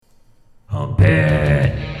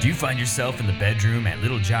Do you find yourself in the bedroom at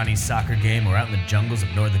little Johnny's soccer game or out in the jungles of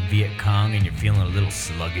northern Viet Cong and you're feeling a little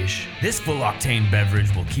sluggish? This full-octane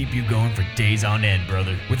beverage will keep you going for days on end,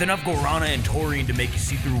 brother. With enough guarana and taurine to make you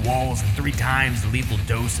see through walls and 3 times the lethal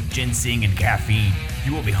dose of ginseng and caffeine,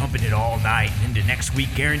 you will be humping it all night and into next week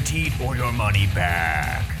guaranteed or your money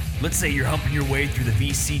back. Let's say you're humping your way through the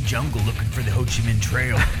VC jungle looking for the Ho Chi Minh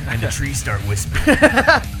Trail and the trees start whispering.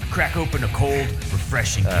 Crack open a cold,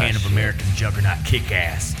 refreshing can of American Juggernaut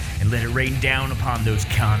Kick-Ass and let it rain down upon those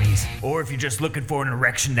commies. Or if you're just looking for an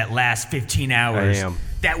erection that lasts 15 hours,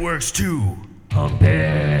 that works too. Hump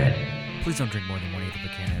it! Please don't drink more than 1/8 of a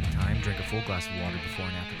can at a time. Drink a full glass of water before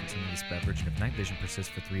and after consuming this beverage, and if night vision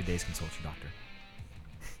persists for 3 days, consult your doctor.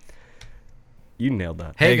 You nailed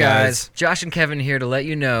that. Hey guys, Josh and Kevin here to let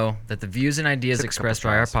you know that the views and ideas expressed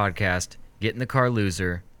by our podcast, Get in the Car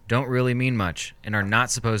Loser, don't really mean much and are not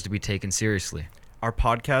supposed to be taken seriously. Our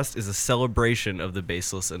podcast is a celebration of the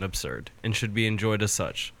baseless and absurd and should be enjoyed as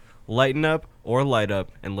such. Lighten up or light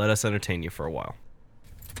up and let us entertain you for a while.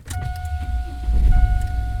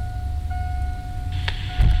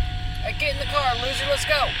 Hey, get in the car, loser, let's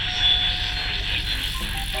go!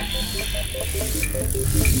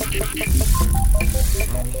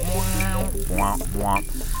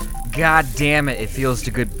 God damn it, it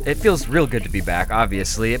feels real good to be back,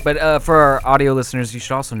 obviously. But for our audio listeners, you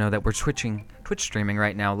should also know that we're Twitch streaming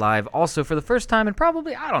right now live, also for the first time in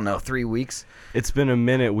probably, 3 weeks. It's been a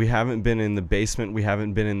minute. We haven't been in the basement. We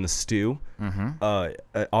haven't been in the stew.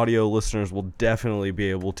 Audio listeners will definitely be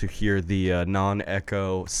able to hear the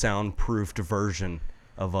non-echo, soundproofed version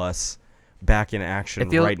of us back in action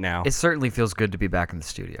right now. It certainly feels good to be back in the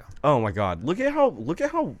studio. Oh my God! Look at how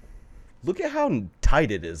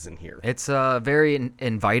tight it is in here. It's very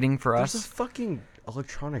inviting for us. There's a fucking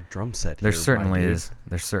electronic drum set here. There certainly is.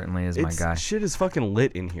 There certainly is, my guy. Shit is fucking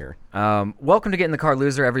lit in here. Welcome to Get in the Car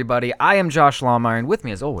Loser, everybody. I am Josh Lawmeyer, and with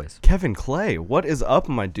me as always, Kevin Clay. What is up,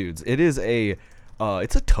 my dudes? It is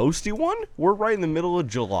it's a toasty one. We're right in the middle of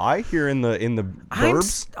July here in the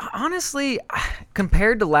burbs. Honestly,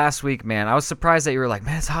 compared to last week, man, I was surprised that you were like,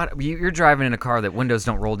 man, it's hot. You're driving in a car that windows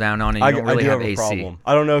don't roll down on, and you don't really have AC. Problem.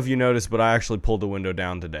 I don't know if you noticed, but I actually pulled the window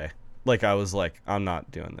down today. Like, I was like, I'm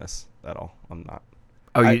not doing this at all. I'm not.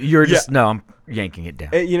 Oh, I'm yanking it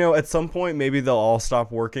down. At some point, maybe they'll all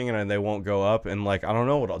stop working and they won't go up, and like, I don't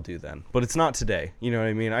know what I'll do then. But it's not today. You know what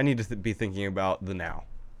I mean? I need to be thinking about the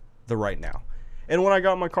right now. And when I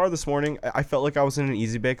got in my car this morning, I felt like I was in an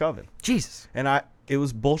Easy Bake Oven. Jesus. And it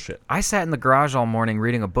was bullshit. I sat in the garage all morning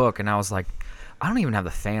reading a book, and I was like, I don't even have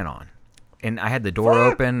the fan on. And I had the door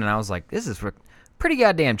open, and I was like, this is pretty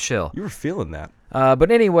goddamn chill. You were feeling that.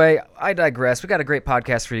 But anyway, I digress. We got a great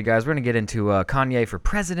podcast for you guys. We're going to get into Kanye for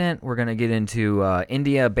president. We're going to get into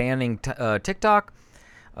India banning TikTok.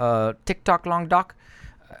 TikTok long doc.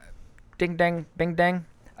 Ding dang, bing dang.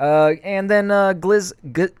 And then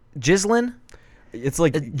Ghislaine. It's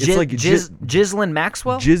like Ghislaine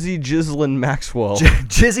Maxwell? Ghislaine Maxwell.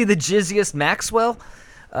 Jizzy the Jizziest Maxwell?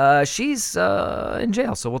 She's in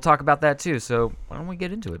jail, so we'll talk about that too. So why don't we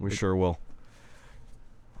get into it? We sure will.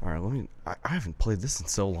 All right, I haven't played this in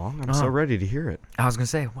so long. I'm so ready to hear it. I was going to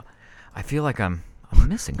say, I feel like I'm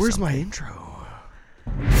missing Where's something. my intro?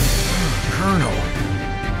 Colonel.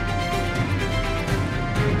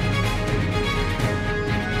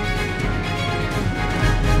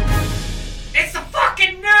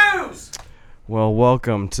 Well,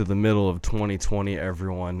 welcome to the middle of 2020,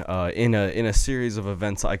 everyone. In a series of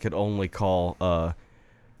events I could only call Oh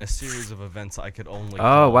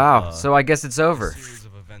wow! So I guess it's over.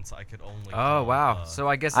 Oh wow! So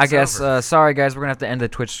I guess it's over. Sorry guys, we're gonna have to end the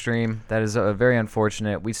Twitch stream. That is very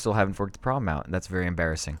unfortunate. We still haven't worked the problem out, and that's very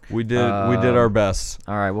embarrassing. We did our best.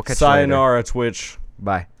 All right, we'll catch you later. Sayonara, Twitch.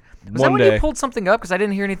 Bye. Was that when you pulled something up? Because I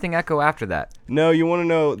didn't hear anything echo after that. No, you want to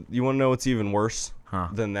know what's even worse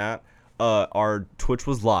than that? Our Twitch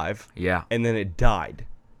was live. Yeah. And then it died.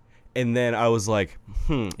 And then I was like,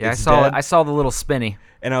 Yeah, I saw the little spinny.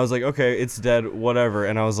 And I was like, okay, it's dead, whatever.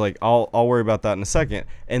 And I was like, I'll worry about that in a second.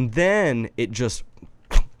 And then it just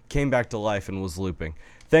came back to life and was looping.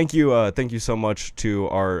 Thank you so much to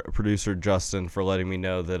our producer Justin for letting me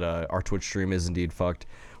know that our Twitch stream is indeed fucked.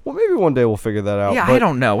 Well, maybe one day we'll figure that out. Yeah, I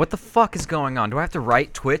don't know. What the fuck is going on? Do I have to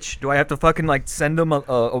write Twitch? Do I have to fucking send them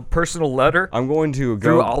a personal letter? I'm going to go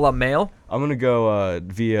through all the mail. I'm going to go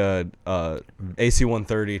via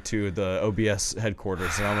AC-130 to the OBS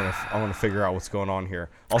headquarters, and I'm gonna figure out what's going on here.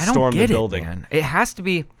 I'll storm the building. Man. It has to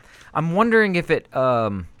be. I'm wondering if it.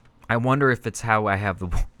 I wonder if it's how I have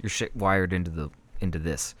your shit wired into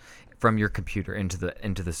this from your computer into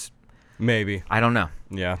this. Maybe. I don't know.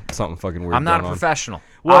 Yeah, something fucking weird. I'm not a going on. professional.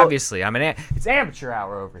 Well- Obviously, it's amateur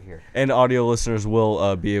hour over here. And audio listeners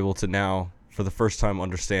will be able to now, for the first time,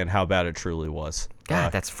 understand how bad it truly was.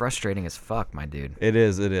 God, that's frustrating as fuck, my dude. It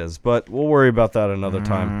is. But we'll worry about that another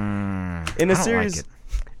time. In a I don't series, like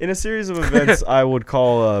it. in a series of events, I would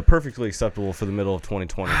call perfectly acceptable for the middle of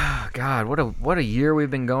 2020. Oh, God, what a year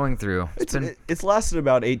we've been going through. It's lasted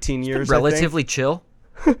about 18 years. Relatively chill.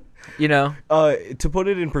 You know. To put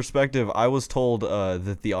it in perspective, I was told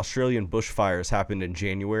that the Australian bushfires happened in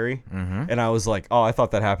January, and I was like, oh, I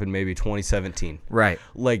thought that happened maybe 2017. Right.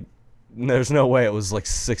 Like, there's no way it was like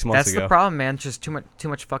 6 months That's ago. the problem, man. Just too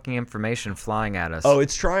much fucking information flying at us. Oh,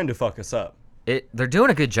 it's trying to fuck us up. They're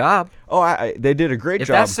doing a good job. Oh, they did a great If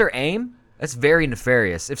job. that's their aim, that's very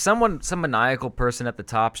nefarious. If some maniacal person at the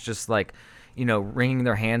top's just like, wringing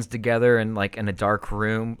their hands together and like in a dark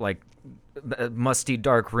room, like a musty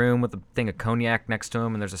dark room with a thing of cognac next to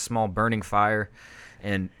him, and there's a small burning fire,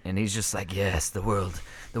 and he's just like, yes, the world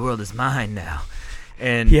is mine now,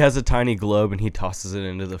 and He has a tiny globe and he tosses it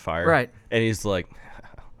into the fire. Right. And he's like,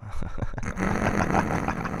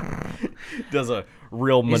 does a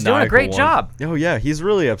real maniacal He's doing a great one. job. Oh yeah, he's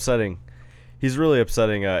really upsetting.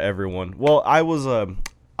 Everyone. Well, I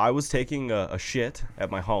was taking a shit at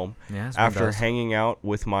my home Yeah, as one after does. hanging out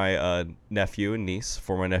with my nephew and niece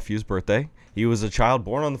for my nephew's birthday. He was a child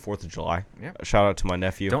born on the 4th of July. Yep. Shout out to my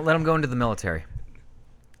nephew. Don't let him go into the military.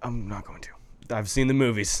 I'm not going to. I've seen the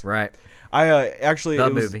movies. Right. I actually The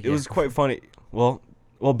it was, movie, it was yeah. quite funny. Well,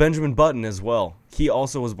 Benjamin Button as well. He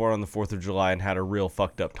also was born on the 4th of July and had a real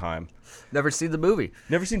fucked up time. Never seen the movie.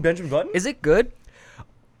 Never seen Benjamin Button? Is it good?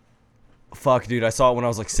 Fuck, dude. I saw it when I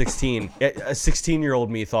was like 16. A 16-year-old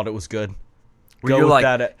me thought it was good. Were Go you with like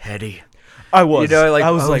that. heady? I was. Like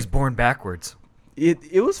I was he's like, born backwards.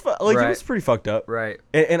 it was like Right. it was pretty fucked up. Right.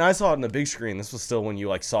 And I saw it on the big screen. This was still when you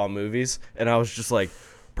like saw movies, and I was just like,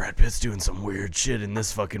 Brad Pitt's doing some weird shit in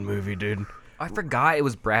this fucking movie, dude. I forgot it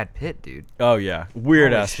was Brad Pitt, dude. Oh yeah,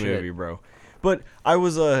 weird Holy ass shit. movie, bro. But I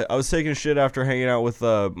was taking a shit after hanging out with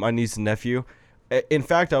my niece and nephew. In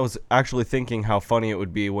fact, I was actually thinking how funny it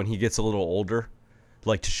would be when he gets a little older,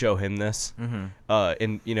 like to show him this, and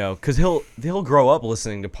because he'll grow up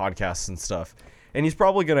listening to podcasts and stuff, and he's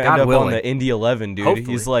probably gonna God end up willing. on the Indy 11, dude. Hopefully.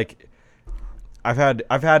 He's like, I've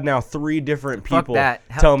had now 3 different Fuck people that.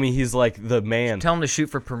 tell me he's like the man. Tell him to shoot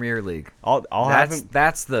for Premier League. I'll have him.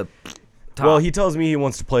 That's the top. Well, he tells me he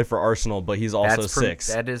wants to play for Arsenal, but he's also That's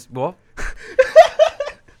 6. That is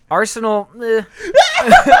Arsenal.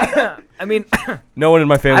 I mean, No one in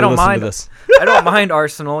my family I don't listens mind to this. I don't mind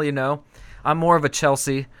Arsenal. I'm more of a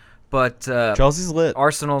Chelsea, but Chelsea's lit.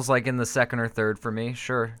 Arsenal's like in the second or third for me.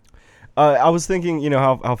 Sure. I was thinking,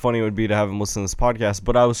 how funny it would be to have him listen to this podcast,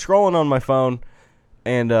 but I was scrolling on my phone,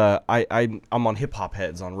 and I'm on Hip Hop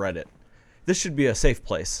Heads on Reddit. This should be a safe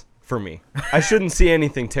place for me. I shouldn't see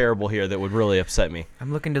anything terrible here that would really upset me. I'm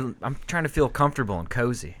trying to feel comfortable and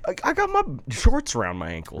cozy. I got my shorts around my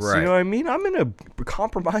ankles. Right. You know what I mean? I'm in a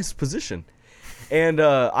compromised position. And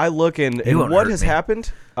I look, and won't what hurt has me.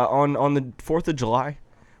 happened on the 4th of July?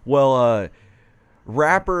 Well,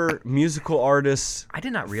 rapper, musical artist, I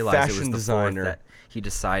did not realize it was fashion the 4th designer. that he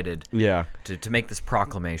decided Yeah. to make this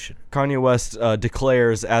proclamation. Kanye West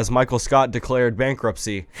declares, as Michael Scott declared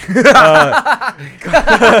bankruptcy,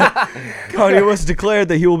 Kanye West declared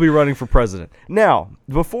that he will be running for president. Now,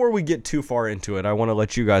 before we get too far into it, I want to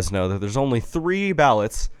let you guys know that there's only 3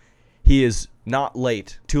 ballots. He is not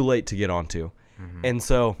too late to get onto. And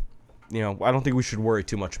so, I don't think we should worry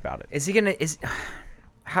too much about it. Is he gonna?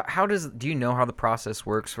 Do you know how the process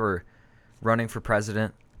works for running for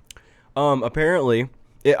president? Apparently,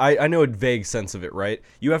 I know a vague sense of it, right?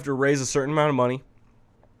 You have to raise a certain amount of money,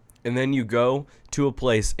 and then you go to a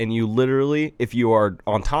place, and you literally, if you are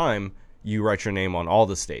on time, you write your name on all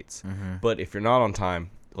the states. But if you're not on time,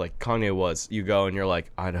 like Kanye was, you go and you're like,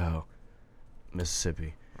 Idaho,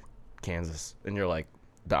 Mississippi, Kansas, and you're like,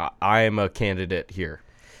 I am a candidate here.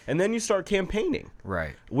 And then you start campaigning,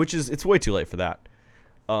 Right. which is, it's way too late for that.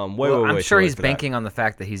 Way I'm too sure late he's for that. banking on the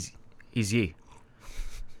fact that he's Ye.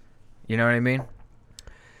 You know what I mean?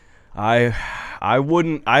 I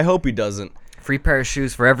wouldn't. I hope he doesn't. Free pair of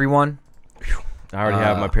shoes for everyone. I already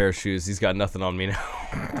have my pair of shoes. He's got nothing on me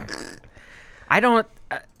now. I don't.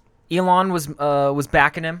 Elon was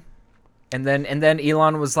backing him, and then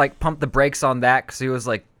Elon was like pumped the brakes on that because he was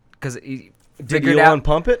like he Did figured Elon out.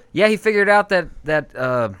 pump it? Yeah, he figured out that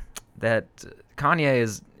Kanye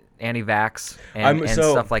is anti-vax and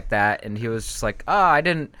stuff like that, and he was just like, I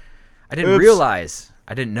didn't Oops. realize,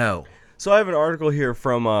 I didn't know. So I have an article here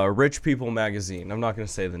from Rich People magazine. I'm not going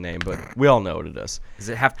to say the name, but we all know what it is. Does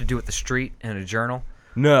it have to do with the street and a journal?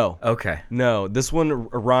 No. Okay. No. This one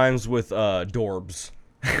rhymes with Dorbs.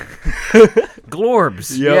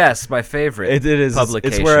 Glorbs. Yep. Yes, my favorite. It is.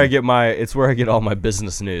 publication. It's where I get all my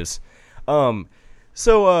business news.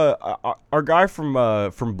 So our guy from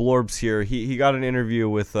Blorbs here, he got an interview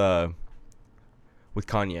with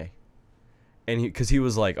Kanye, and because he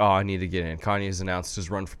was like, oh, I need to get in. Kanye's announced his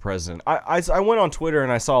run for president. I went on Twitter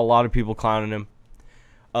and I saw a lot of people clowning him,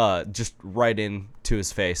 just right into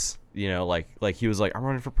his face. You know, like he was like, I'm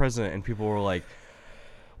running for president, and people were like,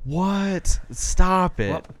 what? Stop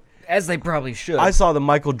it. Well, as they probably should. I saw the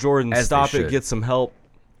Michael Jordan As they stop it, should. get some help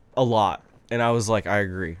a lot. And I was like, I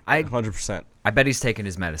agree. 100%. I bet he's taking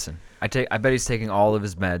his medicine. I bet he's taking all of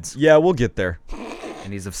his meds, Yeah, we'll get there.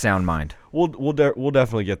 and he's of sound mind. We'll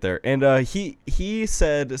definitely get there. And he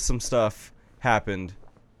said some stuff happened.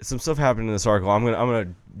 Some stuff happened in this article. I'm gonna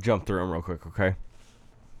jump through them real quick, okay?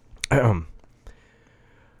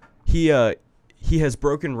 He has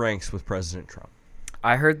broken ranks with President Trump.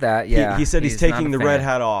 I heard that. Yeah. He said he's not taking a the fan. red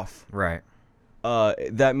hat off. Right.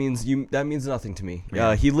 That means nothing to me.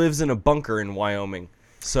 Yeah. He lives in a bunker in Wyoming.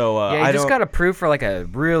 So Yeah, I you just don't. got approved for like a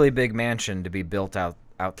really big mansion to be built out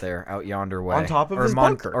there, out yonder way. On top of or his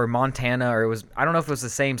bunker. Or Montana, or it was, I don't know if it was the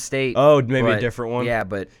same state. Oh, maybe a but- different one? Yeah,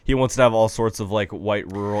 but He wants to have all sorts of like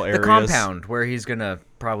white rural areas. the compound where he's gonna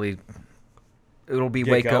probably, it'll be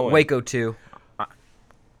Get Waco, going. Waco 2.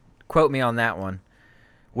 Quote me on that one.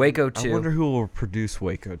 Waco 2. I wonder who will produce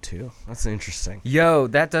Waco 2. That's interesting. Yo,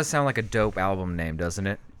 that does sound like a dope album name, doesn't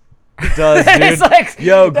it? It does, dude. It's like,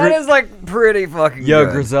 Yo, that is like pretty fucking Yo,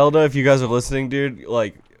 good. Griselda, if you guys are listening, dude,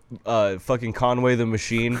 like, fucking Conway the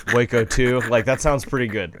Machine, Waco 2, like, that sounds pretty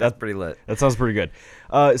good. That's pretty lit. That sounds pretty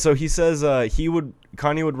good. So he says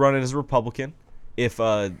Kanye would run as a Republican if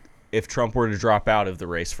Trump were to drop out of the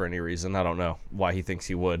race for any reason. I don't know why he thinks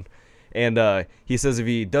he would. And he says if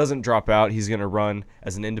he doesn't drop out, he's going to run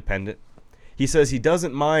as an independent. He says he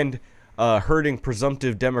doesn't mind hurting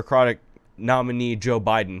presumptive Democratic nominee Joe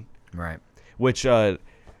Biden, Right. which,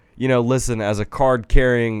 listen, as a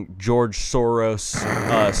card-carrying George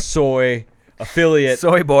Soros soy affiliate,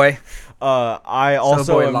 Soy boy. I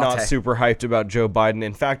also boy am not latte. super hyped about Joe Biden.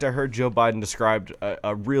 In fact, I heard Joe Biden described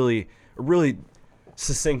a really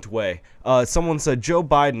succinct way. Someone said Joe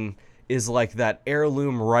Biden is like that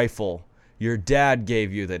heirloom rifle your dad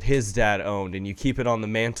gave you that his dad owned, and you keep it on the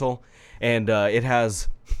mantle, and it has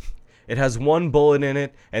one bullet in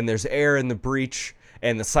it, and there's air in the breech,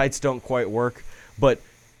 and the sights don't quite work, but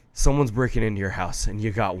someone's breaking into your house, and you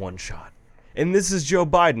got one shot. And this is Joe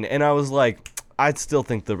Biden, and I was like, I'd still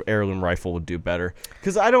think the heirloom rifle would do better,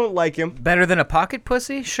 because I don't like him. Better than a pocket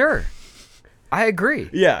pussy? Sure. I agree.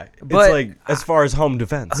 Yeah, But it's like, as far as home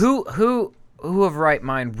defense. Who of right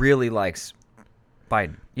mind really likes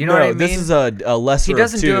Biden? You know what I mean? This is a lesser He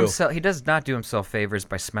doesn't of do two. himself. He does not do himself favors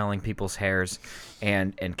by smelling people's hairs,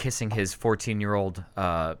 and kissing his 14-year-old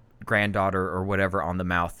granddaughter or whatever on the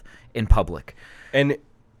mouth in public. And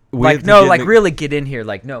Really get in here.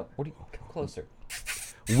 Like, no, what do you come closer?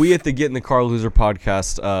 we at the Get in the Car Loser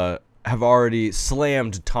podcast have already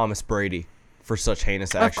slammed Thomas Brady for such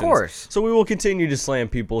heinous actions. Of course. So we will continue to slam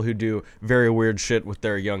people who do very weird shit with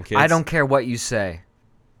their young kids. I don't care what you say.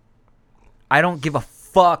 I don't give a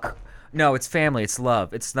fuck. No, it's family. It's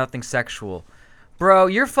love. It's nothing sexual. Bro,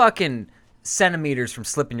 you're fucking centimeters from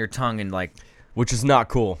slipping your tongue and like... Which is not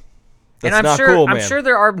cool. That's and not cool, man. I'm sure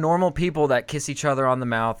there are normal people that kiss each other on the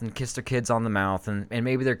mouth and kiss their kids on the mouth, and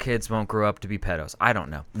maybe their kids won't grow up to be pedos. I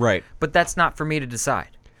don't know. Right. But that's not for me to decide.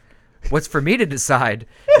 What's for me to decide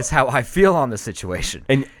is how I feel on the situation.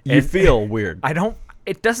 And you feel weird.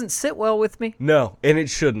 It doesn't sit well with me. No, and it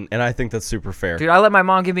shouldn't, and I think that's super fair. Dude, I let my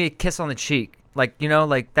mom give me a kiss on the cheek. Like,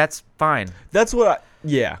 that's fine. That's what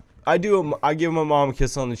I do. I give my mom a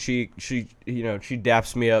kiss on the cheek. She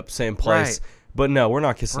daps me up, same place. Right. But no, we're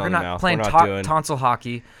not kissing We're on the not mouth. playing We're not doing tonsil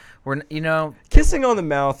hockey. kissing on the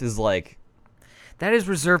mouth is like That is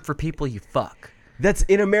reserved for people you fuck. that's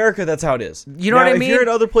in America. That's how it is. You know Now, what I If mean? you're in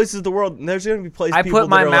other places of the world, there's gonna be places. I people put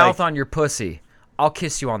my that are mouth like, on your pussy. I'll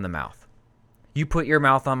kiss you on the mouth. You put your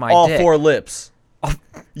mouth on my all dick. four lips.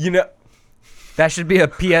 That should be a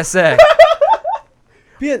PSA.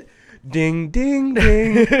 Ding ding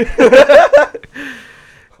ding.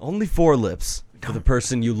 Only four lips for the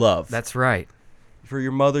person you love. That's right. For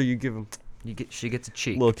your mother, you give them She gets a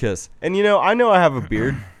cheek. a little kiss. And I know I have a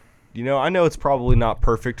beard. I know it's probably not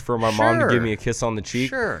perfect for my mom to give Sure. me a kiss on the cheek.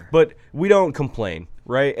 Sure. But we don't complain,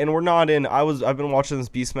 right? And we're not in. I've been watching this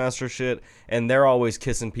Beastmaster shit, and they're always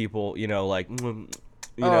kissing people.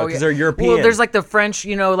 You know, because they're European. Well, there's like the French,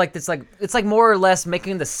 you know, like it's like more or less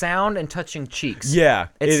making the sound and touching cheeks. Yeah,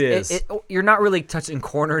 it is. You're not really touching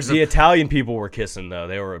corners. The Italian people were kissing though;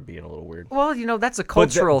 they were being a little weird. Well, you know, that's a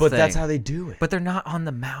cultural but thing. that's how they do it. But they're not on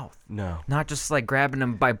the mouth. No, Not just like grabbing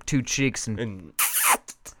them by two cheeks and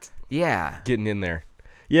yeah. getting in there.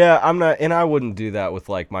 Yeah, I'm not, and I wouldn't do that with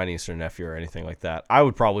like my niece or nephew or anything like that. I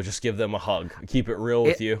would probably just give them a hug, keep it real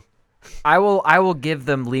with you. I will give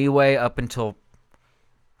them leeway up until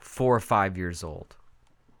 4 or 5 years old.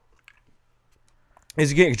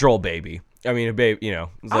 Is you can't control a baby. I mean, a baby, you know.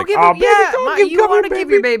 It's I'll like, give oh, it, baby, yeah, come you want to here, give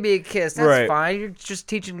baby." your baby a kiss. That's Right. fine. You're just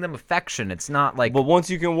teaching them affection. It's not like But once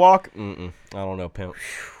you can walk, I don't know, pimp.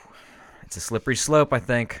 it's a slippery slope, I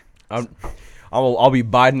think. I'll be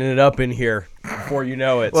biting it up in here before you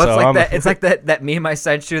know it. Well, so it's like I'm, that. It's like that meme I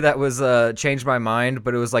sent you that was changed my mind,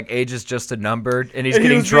 but it was like age is just a number, and he's And he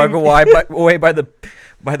getting was drugged being- away by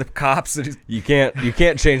the cops. And you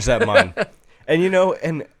can't change that mind. And you know,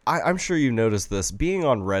 and I'm sure you noticed this being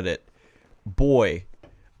on Reddit, boy.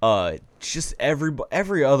 Just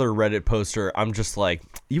every other Reddit poster, I'm just like,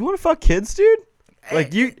 you want to fuck kids, dude?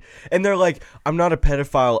 Like you, and they're like, I'm not a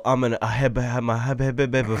pedophile. I'm a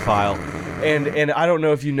pedophile, and I don't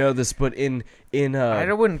know if you know this, but in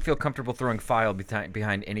I wouldn't feel comfortable throwing file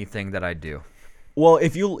behind anything that I do. well,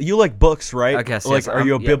 if you like books, right? I guess, like, yes, are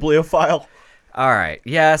you a yeah. bibliophile? All right.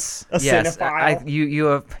 Yes. A yes. cinephile? You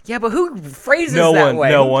have. Yeah, but who phrases No that one, way?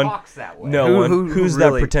 no Who one, talks that way? no Who- one. who Who's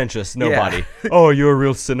really? that pretentious? Nobody. Oh, you're a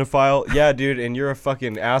real cinephile? Yeah, dude, and you're a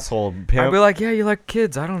fucking asshole, I'd pimp. be like, yeah, you like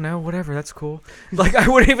kids. I don't know. Whatever. That's cool. Like, I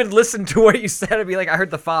wouldn't even listen to what you said. I'd be like, I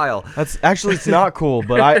heard the file. That's actually it's not cool,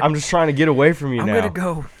 but I'm just trying to get away from you I'm now. gonna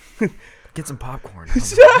go get some popcorn.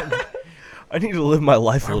 I need to live my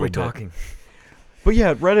life Why a are little we bit. talking? But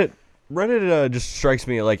yeah, Reddit just strikes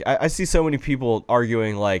me like I see so many people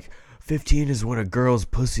arguing like 15 is when a girl's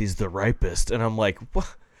pussy's the ripest, and I'm like,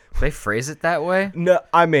 what? They phrase it that way. No,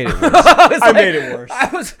 I made it worse. I made it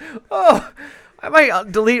worse. I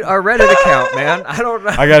might delete our Reddit account, man. I don't know.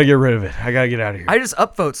 I gotta get rid of it. I gotta get out of here. I just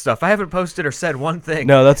upvote stuff. I haven't posted or said one thing.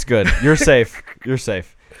 No, that's good. You're safe. You're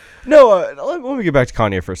safe. No, let me get back to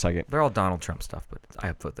Kanye for a second. They're all Donald Trump stuff, but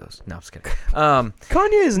I upvote those. No, I'm just kidding.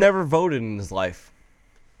 Kanye has never voted in his life,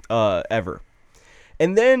 ever.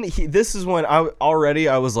 And then this is when I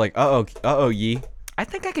was like, Yee. I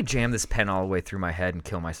think I could jam this pen all the way through my head and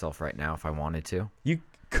kill myself right now if I wanted to. You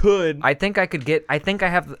could. I think I could get. I think I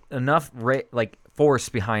have enough force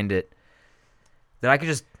behind it that I could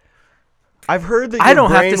just. I've heard that I your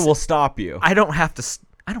don't have brain to will stop you. I don't have to.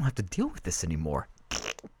 I don't have to deal with this anymore.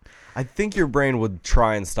 I think your brain would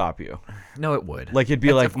try and stop you. No, it would. Like it'd be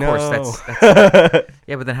That's- like, of course, no. that's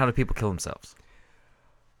yeah. But then how do people kill themselves?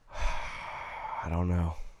 I don't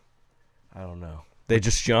know. They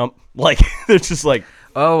just jump. Like they're just like.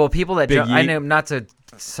 Oh well, people that Big jump, I yeet. know not to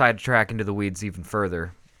sidetrack into the weeds even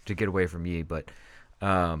further to get away from Yee, but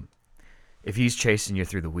if he's chasing you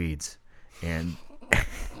through the weeds and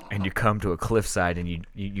and you come to a cliffside and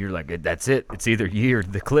you're like, that's it, it's either Yee or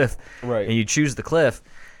the cliff, Right. and you choose the cliff.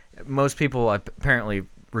 Most people apparently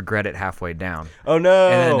regret it halfway down, Oh no.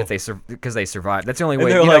 and then if they because they survive, that's the only and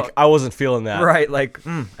way. they're You like, know, I wasn't feeling that. right? Like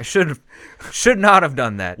I should not have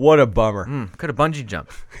done that. What a bummer. Could have bungee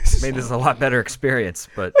jumped. Made this a lot better experience,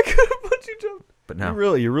 but I could have bungee jumped. but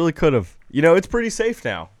no. You really could have. You know, it's pretty safe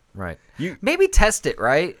now. Right. You- Maybe test it,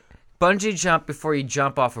 right? Bungee jump before you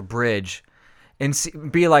jump off a bridge and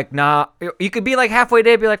be like, nah. You could be like halfway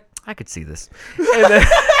there, be like, I could see this. And then,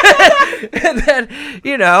 and then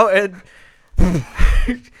you know, and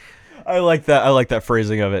I like that. I like that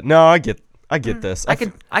phrasing of it. No, I get this. I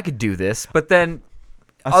could do this. But then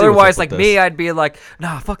I see what's otherwise, up like with me, this. I'd be like,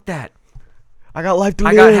 nah, fuck that. I got life to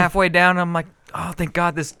I live. got halfway down. I'm like, oh, thank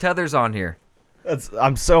God this tether's on here.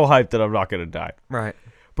 I'm so hyped that I'm not gonna die. Right.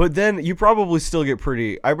 But then you probably still get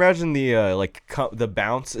pretty. I imagine the the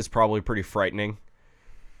bounce is probably pretty frightening.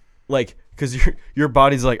 Like, cause your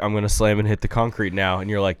body's like, I'm gonna slam and hit the concrete now, and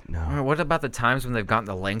you're like, no. What about the times when they've gotten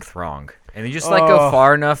the length wrong? And you just like go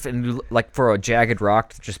far enough and you, like for a jagged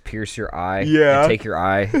rock to just pierce your eye Yeah. and take your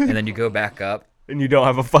eye, and then you go back up. And you don't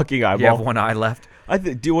have a fucking eyeball. You have one eye left. What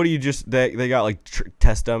do you just? They got like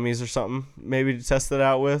test dummies or something, maybe to test it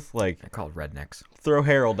out with. Like, They're called rednecks. throw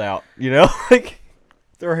Harold out. You know, like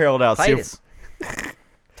throw Harold out. See if- Cletus.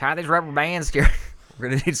 Tie these rubber bands here. We're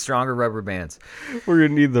gonna need stronger rubber bands. we're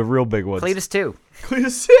gonna need the real big ones. Cletus too.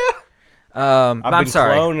 Cletus, yeah. I'm been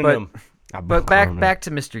sorry, cloning but, them. I've been but cloning back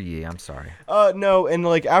to Mr. Yee. I'm sorry. No, and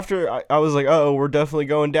like after I was like, oh, we're definitely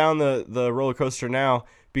going down the roller coaster now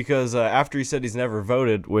because after he said he's never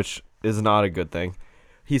voted, which is not a good thing.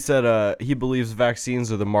 He said he believes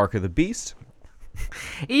vaccines are the mark of the beast,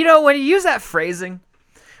 You know, when you use that phrasing,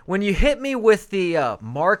 when you hit me with the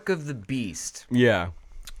mark of the beast. Yeah.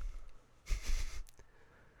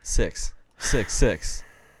 666.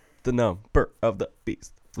 The number of the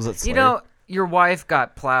beast. Was that Slayer? You know, your wife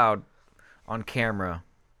got plowed on camera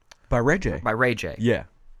by Ray J. by Ray J. Yeah.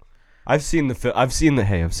 I've seen the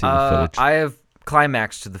footage. I have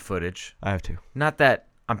climaxed to the footage. I have too. Not that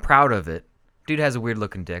I'm proud of it. Dude has a weird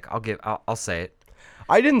looking dick. I'll say it.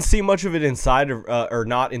 I didn't see much of it inside of, or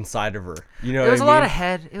not inside of her. You know, There was what a I lot mean? of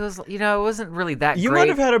head. It was, you know, it wasn't really that You great. might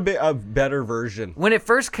have had a better version. When it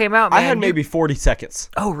first came out, man. I had maybe 40 seconds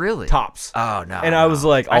Oh, really? tops. Oh no. And I was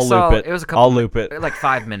like, I I'll saw- loop it. It was a couple. I'll loop it. Like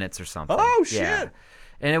 5 minutes or something. Oh, shit. Yeah.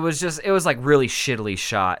 And it was like really shittily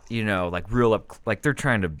shot. You know, like real up. Like they're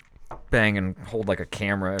trying to bang and hold like a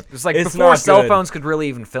camera. It's like It's before not cell good. phones could really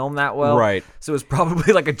even film that well. Right. So it was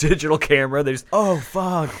probably like a digital camera. There's, Oh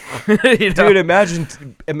fuck, you know? dude!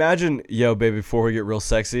 Imagine, yo, baby. Before we get real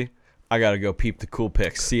sexy, I gotta go peep the cool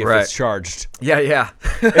pics, see if Right. it's charged, Yeah.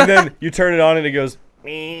 and then you turn it on and it goes.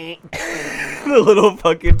 the little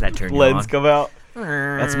fucking That turned you lens on. come out.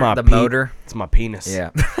 That's my the pe- motor. It's my penis.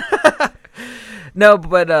 Yeah. No,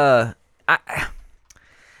 but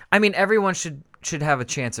I mean, everyone should have a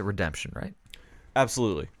chance at redemption, right?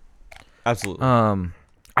 Absolutely.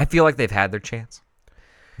 I feel like they've had their chance,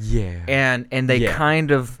 Yeah. and they Yeah.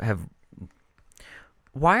 kind of have.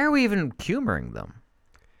 Why are we even humoring them?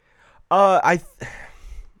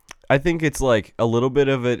 I think it's like a little bit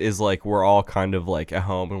of it is like we're all kind of like at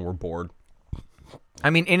home and we're bored. I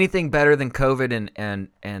mean, anything better than COVID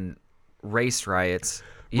and race riots,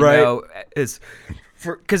 you Right. know, is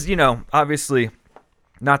for because you know, obviously,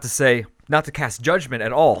 not to cast judgment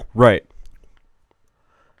at all, Right.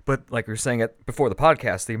 but like we were saying before the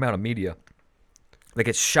podcast, the amount of media that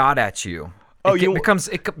gets shot at you, Oh, it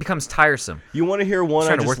becomes tiresome. You want to hear one?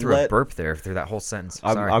 I'm I trying to work just through a let. burp there through that whole sentence.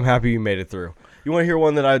 Sorry. I'm happy you made it through. You want to hear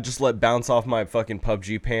one that I just let bounce off my fucking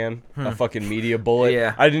PUBG pan? A fucking media bullet.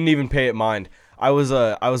 Yeah. I didn't even pay it mind. I was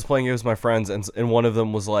playing it with my friends, and one of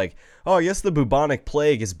them was like, "Oh, I guess the bubonic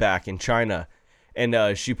plague is back in China," and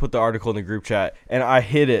she put the article in the group chat, and I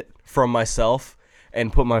hid it from myself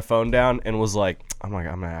and put my phone down and was like, I'm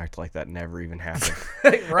gonna act like that never even happened.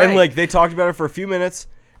 Right. And like they talked about it for a few minutes,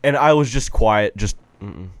 and I was just quiet, just.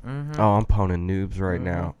 Oh, I'm poning noobs right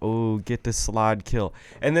now. Oh, get this slide kill.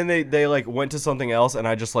 And then they like went to something else, and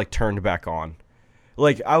I just like turned back on.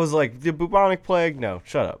 Like I was like, the bubonic plague? No,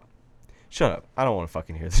 shut up. I don't want to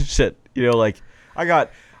fucking hear this shit. You know, like I got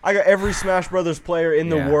every Smash Brothers player in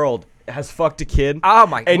the Yeah. world has fucked a kid. Oh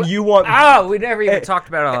my! And you want we never even talked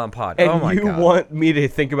about it on pod. and Oh my you God. want me to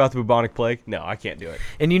think about the bubonic plague? No, I can't do it.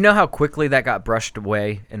 And you know how quickly that got brushed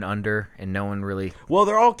away and under, and no one really. Well,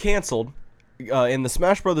 they're all canceled. And the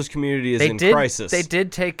Smash Brothers community is in crisis. They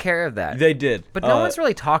did take care of that. They did. but no one's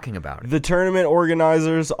really talking about it. The tournament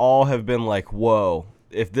organizers all have been like, "Whoa,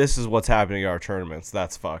 if this is what's happening at our tournaments,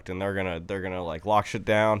 that's fucked." And they're gonna like lock shit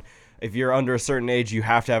down. If you're under a certain age, you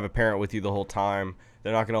have to have a parent with you the whole time.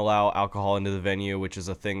 They're not gonna allow alcohol into the venue, which is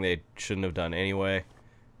a thing they shouldn't have done anyway.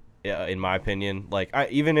 In my opinion, like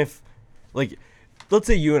even if, like, let's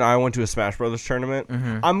say you and I went to a Smash Brothers tournament,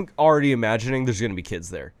 I'm already imagining there's gonna be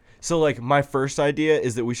kids there. So like my first idea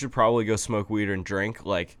is that we should probably go smoke weed and drink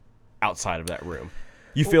like outside of that room.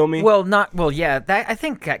 You feel me? Yeah. That I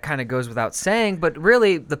think that kind of goes without saying, but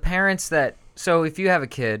really the parents that. So if you have a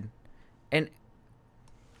kid, and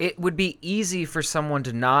it would be easy for someone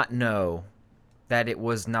to not know that it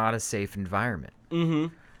was not a safe environment.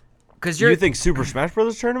 Mm-hmm. Because you think Super Smash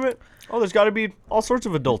Brothers tournament? Oh, there's got to be all sorts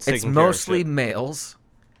of adults it's taking care of mostly shit. males.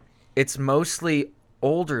 It's mostly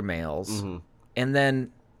older males, and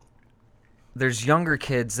then there's younger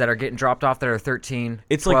kids that are getting dropped off that are 13.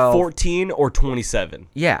 It's 12. like 14 or 27.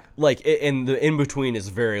 Yeah. Like, and the in between is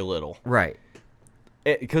very little. Right.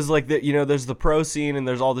 Because like there's the pro scene and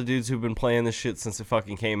there's all the dudes who've been playing this shit since it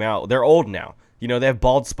fucking came out. They're old now. You know, they have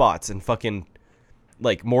bald spots and fucking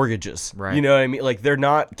like mortgages. Right. You know what I mean? Like they're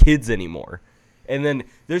not kids anymore. And then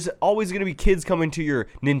there's always gonna be kids coming to your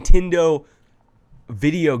Nintendo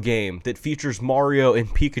video game that features Mario and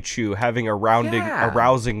Pikachu having a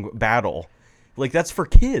rousing battle. Like that's for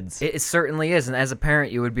kids. It certainly is, and as a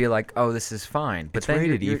parent, you would be like, "Oh, this is fine." But It's then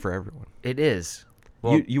rated you're, E for everyone. It is.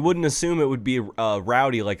 Well, You wouldn't assume it would be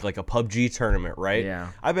rowdy like a PUBG tournament, right? Yeah.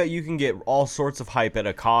 I bet you can get all sorts of hype at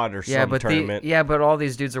a COD or some tournament. but all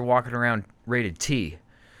these dudes are walking around rated T.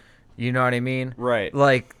 You know what I mean? Right.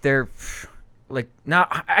 Like they're like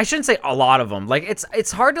not. I shouldn't say a lot of them. Like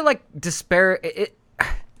it's hard to like despair it.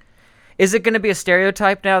 Is it going to be a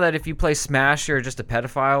stereotype now that if you play Smash, you're just a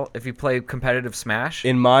pedophile? If you play competitive Smash?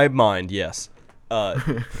 In my mind, yes.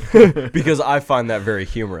 because I find that very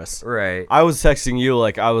humorous. Right. I was texting you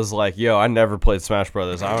like I was like, yo, I never played Smash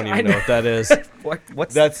Brothers. I don't even know what that is.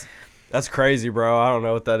 What's That's crazy, bro. I don't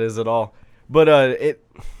know what that is at all. But it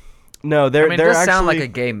it does sound like a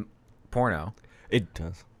gay porno. It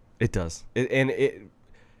does. It does.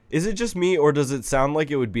 Is it just me, or does it sound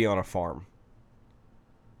like it would be on a farm?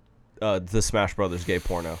 The Smash Brothers gay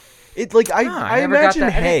porno. It like I never got imagine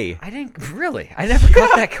that. hay. I didn't really. I never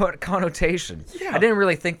got that connotation. Yeah. I didn't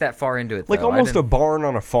really think that far into it. Like though. almost a barn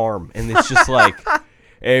on a farm, and it's just like,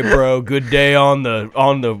 hey, bro, good day on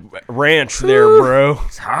the ranch there, bro.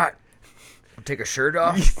 It's hot. I'll take a shirt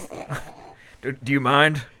off. Do you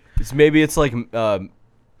mind? Maybe it's like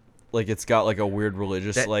it's got like a weird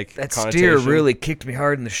religious That connotation. steer really kicked me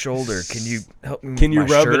hard in the shoulder. Can you help me? Can you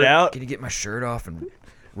with my rub it shirt? out? Can you get my shirt off and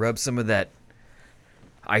rub some of that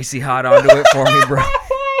icy hot onto it for me, bro?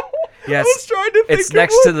 Yeah, I was trying to think it's of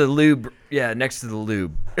next one. to the lube. Yeah, next to the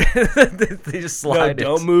lube. They just No, slide it.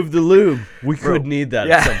 don't move the lube. We could need that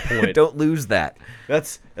at some point. Don't lose that.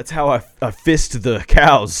 That's how I fist the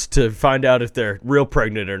cows to find out if they're real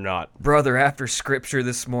pregnant or not. Brother, after scripture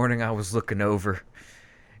this morning, I was looking over,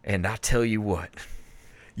 and I tell you what,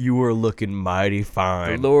 You were looking mighty the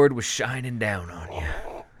fine. Lord was shining down on you.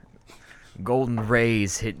 Golden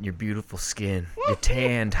rays hitting your beautiful skin, your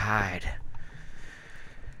tanned hide.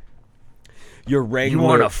 Your You Wrangler.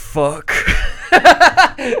 want to fuck?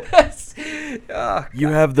 You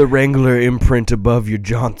have the Wrangler imprint above your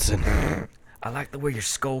Johnson. I like the way your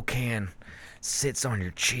skull can sits on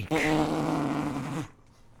your cheek. I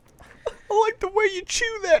like the way you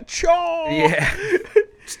chew that chaw. Yeah.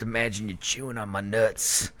 Just imagine you chewing on my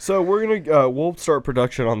nuts. So we're gonna we'll start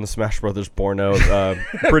production on the Smash Brothers porno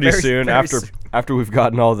pretty soon very after we've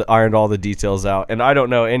gotten ironed all the details out. And I don't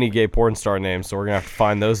know any gay porn star names, so we're gonna have to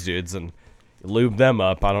find those dudes and lube them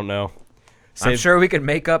up. I don't know. I'm sure we could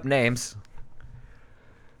make up names.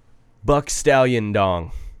 Buck Stallion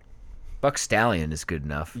Dong. Buck Stallion is good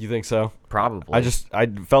enough. You think so? Probably. I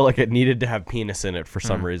felt like it needed to have penis in it for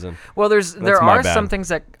some reason. Well, there my are bad. some things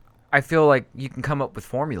that I feel like you can come up with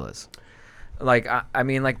formulas. Like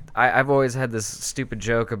I've always had this stupid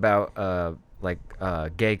joke about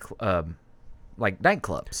gay like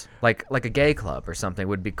nightclubs, like a gay club or something it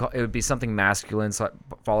would be something masculine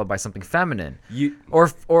followed by something feminine,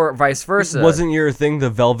 or vice versa. Wasn't your thing the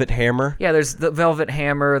Velvet Hammer? Yeah, there's the Velvet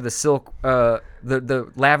Hammer, the Silk, the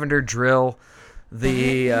Lavender Drill,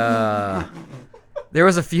 the there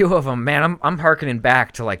was a few of them. Man, I'm harkening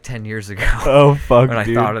back to like 10 years ago. Oh fuck, when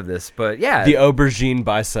dude. I thought of this, but yeah, The aubergine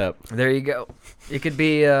bicep. there you go. It could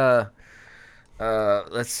be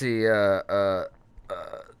let's see,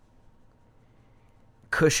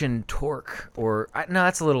 cushion torque, or no,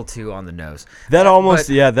 that's a little too on the nose. That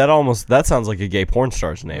sounds like a gay porn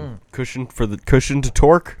star's name. Cushion to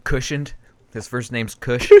torque. Cushioned. His first name's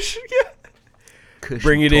Cush. Yeah. Cushion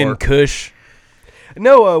Bring it in, torque. Kush.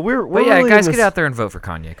 No, we're But yeah, really guys, in get this- out there and vote for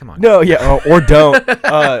Kanye. Come on. No, yeah, or don't,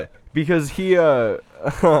 because he, okay,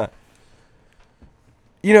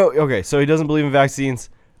 so he doesn't believe in vaccines.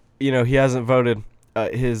 He hasn't voted.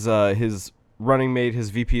 His running mate, his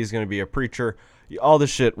VP, is going to be a preacher. All this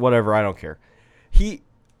shit, whatever. I don't care.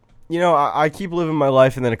 I keep living my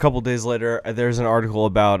life, and then a couple days later, there's an article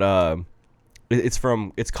about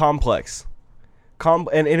it's Complex,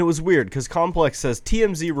 and it was weird because Complex says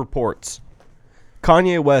TMZ reports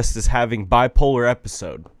Kanye West is having bipolar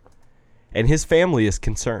episode, and his family is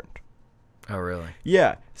concerned. Oh, really?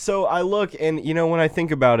 Yeah. So I look, and when I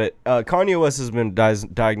think about it, Kanye West has been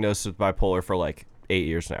diagnosed with bipolar for like 8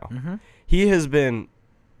 years now. Mm-hmm.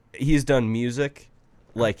 He's done music,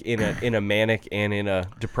 like in a manic and in a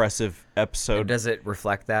depressive episode. Does it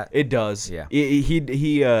reflect that? It does. Yeah.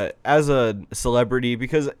 He as a celebrity,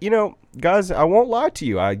 because guys, I won't lie to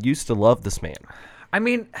you. I used to love this man. I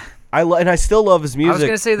mean, And I still love his music.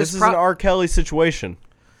 gonna say this is an R. Kelly situation.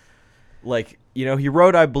 Like, he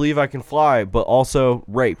wrote "I Believe I Can Fly," but also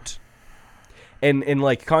raped. And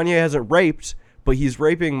like Kanye hasn't raped, but he's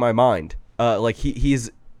raping my mind. Like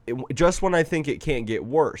he's just when I think it can't get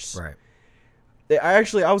worse. right. I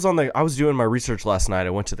was doing my research last night. I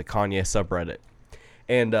went to the Kanye subreddit,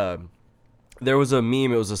 and there was a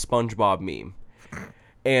meme. It was a SpongeBob meme,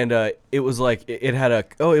 and it was like it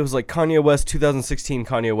was like Kanye West 2016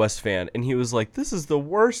 Kanye West fan, and he was like, "This is the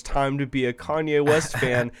worst time to be a Kanye West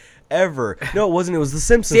fan ever." No, it wasn't. It was the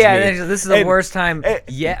Simpsons. Yeah, meme. this is the worst time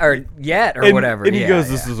yet, or whatever. And he Yeah, goes,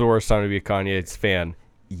 yeah. "This is the worst time to be a Kanye fan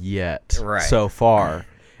yet, Right. so far,"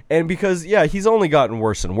 and because he's only gotten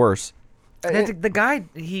worse and worse. The guy,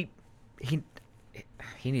 he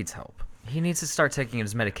needs help. He needs to start taking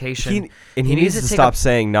his medication. He needs to stop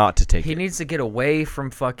saying not to take it. He needs to get away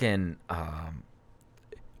from fucking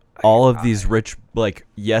all of these rich, like,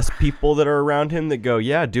 yes people that are around him that go,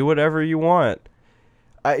 yeah, do whatever you want.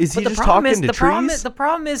 Is he just talking to trees? The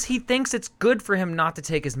problem is he thinks it's good for him not to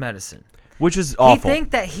take his medicine. Which is awful. He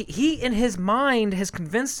thinks that he in his mind has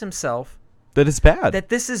convinced himself that it's bad. That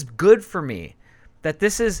this is good for me. That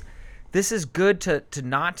this is good to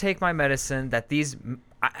not take my medicine. That these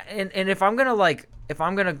and if I'm gonna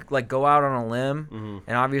go out on a limb,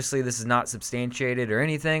 and obviously this is not substantiated or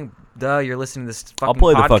anything. You're listening to this fucking I'll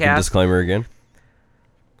play podcast. the fucking disclaimer again.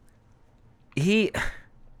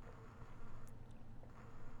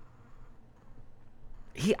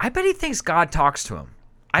 I bet he thinks God talks to him.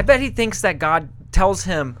 I bet he thinks that God tells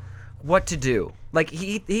him what to do. Like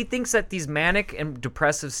he thinks that these manic and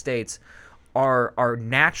depressive states are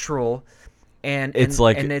natural, and it's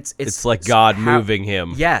like God moving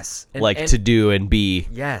him. Yes, to do and be.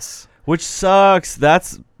 Yes, which sucks.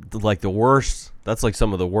 That's like the worst. That's like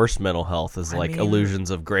some of the worst mental health is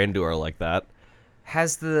illusions of grandeur like that.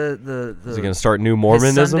 Has the is he gonna start new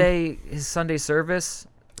Mormonism? His Sunday service.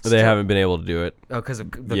 They haven't been able to do it. Oh, because of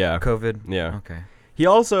COVID? Yeah. Okay. He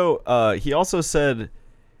also said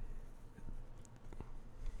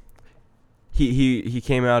he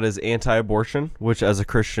came out as anti-abortion, which as a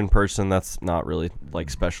Christian person, that's not really like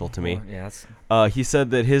special to me. Yeah. He said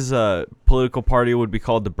that his political party would be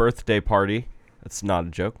called the Birthday Party. That's not a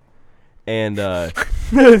joke. And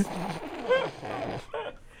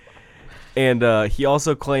and he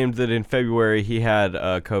also claimed that in February he had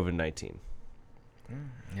COVID-19.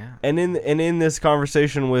 Yeah. And in this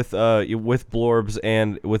conversation with Blorbs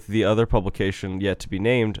and with the other publication yet to be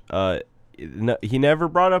named, he never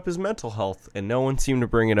brought up his mental health, and no one seemed to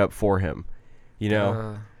bring it up for him. You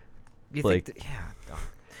know,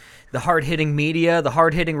 the hard-hitting media, the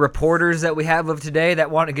hard-hitting reporters that we have of today that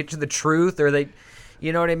want to get to the truth, or they,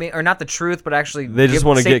 you know what I mean, or not the truth, but actually they just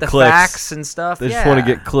want to get the clicks, facts and stuff. They just want to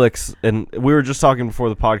get clicks, and we were just talking before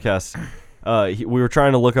the podcast. We were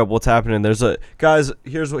trying to look up what's happening. Guys.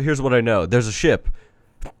 Here's what I know. There's a ship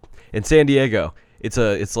in San Diego.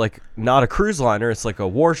 It's like not a cruise liner. It's like a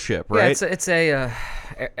warship, right? Yeah, it's a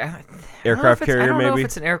aircraft carrier. I don't maybe know if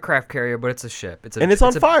it's an aircraft carrier, but it's a ship. It's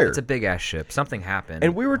on fire. It's a big ass ship. Something happened.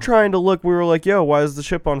 And we were trying to look. We were like, "Yo, why is the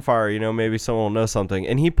ship on fire?" You know, maybe someone will know something.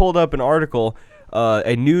 And he pulled up an article,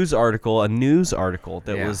 a news article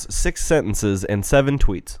that was 6 sentences and 7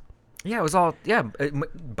 tweets. Yeah, it was all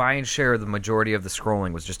buy and share. The majority of the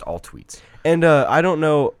scrolling was just all tweets. And I don't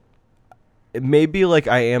know. Maybe like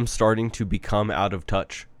I am starting to become out of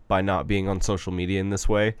touch by not being on social media in this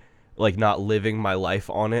way, like not living my life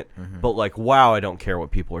on it. But like, wow, I don't care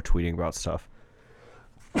what people are tweeting about stuff.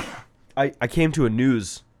 I came to a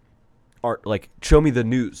news art, like, show me the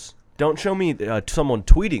news. Don't show me someone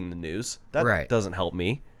tweeting the news. That doesn't help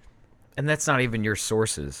me. And that's not even your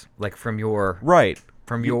sources, like from your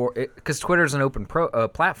because Twitter's an open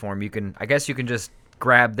platform. I guess you can just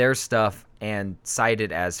grab their stuff and cite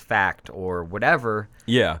it as fact or whatever.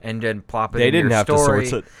 Yeah. And then plop it in your story. They didn't have to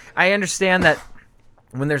source it. I understand that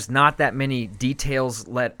when there's not that many details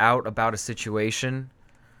let out about a situation,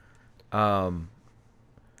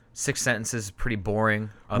 6 sentences is pretty boring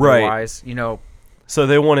otherwise, you know. So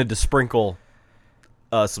they wanted to sprinkle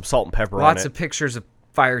some salt and pepper on it. Lots of pictures of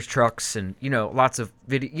fire trucks and, you know, lots of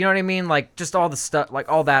video, you know what I mean? Like just all the stuff, like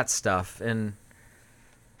all that stuff. And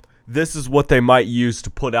this is what they might use to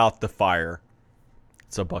put out the fire.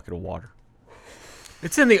 It's a bucket of water.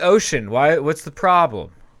 It's in the ocean. What's the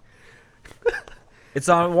problem? It's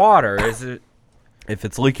on water. Is it? If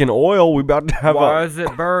it's leaking oil, we about to have Why is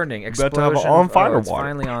it burning? Explosion. About to have on fire it's water.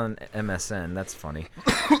 Finally on MSN. That's funny.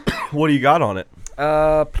 What do you got on it?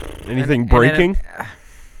 Anything breaking?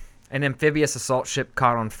 An amphibious assault ship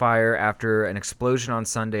caught on fire after an explosion on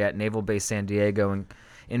Sunday at Naval Base San Diego and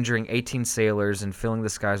injuring 18 sailors and filling the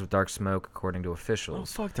skies with dark smoke, according to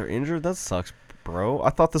officials. Oh, fuck, they're injured? That sucks, bro. I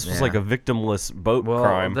thought this was like a victimless boat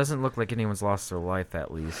crime. It doesn't look like anyone's lost their life,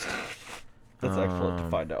 at least. That's excellent to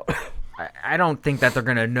find out. I don't think that they're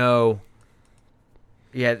going to know.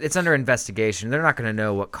 Yeah, it's under investigation. They're not going to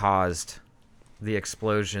know what caused the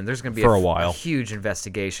explosion. There's going to be a huge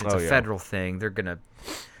investigation. It's a federal thing. They're going to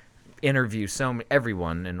interview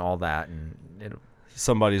everyone and all that, and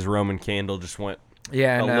somebody's Roman candle just went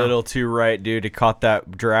a little too right, dude. It caught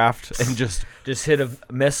that draft and just hit a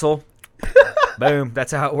missile. Boom.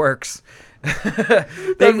 That's how it works.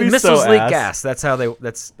 Missiles leak gas. That's how they.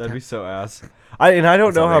 That'd be so ass. I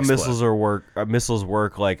don't know how missiles work. Missiles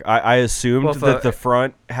work. Like I assumed that the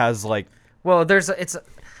front has like. Well,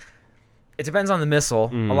 it's It depends on the missile.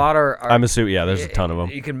 A lot are I'm assuming, yeah, there's a ton of them.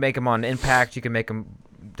 You can make them on impact. You can make them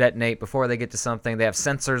detonate before they get to something. They have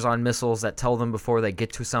sensors on missiles that tell them before they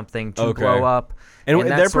get to something to blow up. And that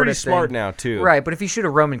they're sort pretty of smart thing. now, too. Right, but if you shoot a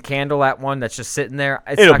Roman candle at one that's just sitting there,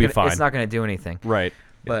 It'll be fine. It's not going to do anything. Right.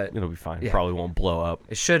 But It'll be fine. yeah. Probably won't blow up.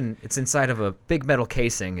 It shouldn't. It's inside of a big metal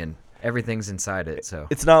casing, and everything's inside it. So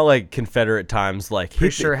It's not like Confederate times, like,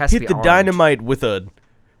 Pretty sure it has to hit be the armed. dynamite with a...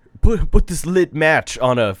 Put this lit match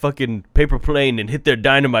on a fucking paper plane and hit their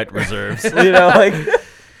dynamite reserves. You know, like...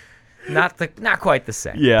 not quite the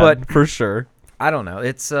same. Yeah, But for sure. I don't know.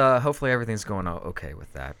 It's hopefully everything's going okay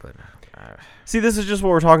with that. But See, this is just what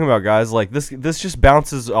we're talking about, guys. Like, this just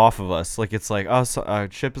bounces off of us. Like, it's like, oh, so,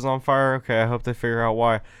 ship is on fire. Okay, I hope they figure out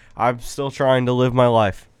why. I'm still trying to live my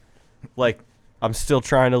life. Like, I'm still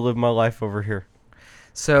trying to live my life over here.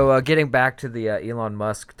 So getting back to the Elon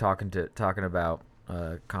Musk talking about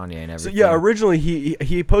Kanye and everything. So, yeah, originally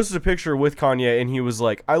he posted a picture with Kanye, and he was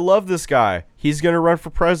like, I love this guy. He's going to run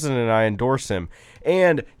for president, and I endorse him.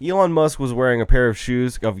 And Elon Musk was wearing a pair of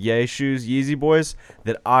shoes, of Yeezy Boys,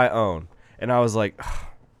 that I own. And I was like...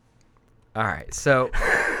 All right, so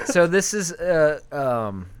this is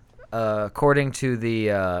according to the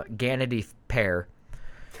Ganity pair,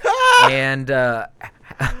 and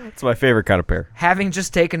It's my favorite kind of pair. having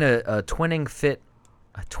just taken a twinning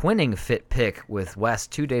fit pic with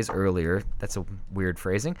West 2 days earlier. That's a weird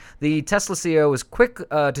phrasing. The Tesla CEO was quick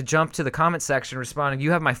to jump to the comment section, responding,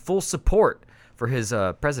 "You have my full support for his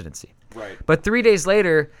presidency." Right. But 3 days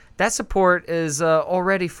later, that support is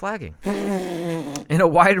already flagging. In a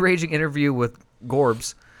wide-ranging interview with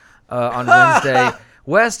Gorbs on Wednesday,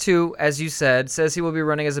 West, who, as you said, says he will be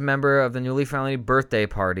running as a member of the newly founded birthday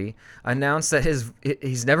party, announced that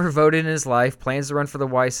he's never voted in his life, plans to run for the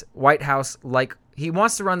White House like he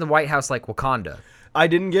wants to run the White House like Wakanda. I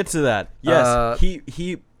didn't get to that. Yes,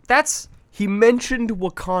 he mentioned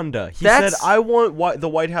Wakanda. He said, I want the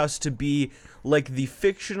White House to be like the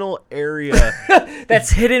fictional area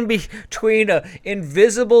that's hidden between an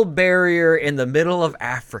invisible barrier in the middle of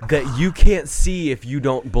Africa that you can't see if you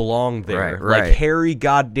don't belong there. Right. Like Harry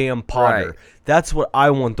goddamn Potter. Right. That's what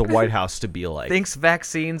I want the White House to be like. Thinks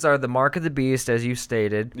vaccines are the mark of the beast, as you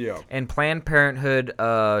stated. Yeah. And Planned Parenthood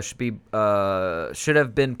should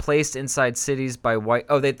have been placed inside cities by white.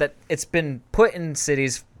 It's been put in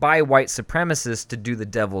cities by white supremacists to do the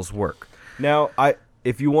devil's work. Now,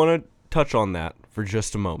 if you want to touch on that for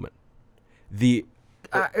just a moment,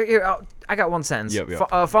 I got one sentence.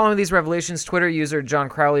 Yep. Following these revelations, Twitter user John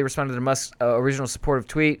Crowley responded to Musk's original supportive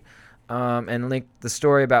tweet and linked the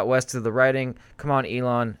story about West to the writing, "Come on,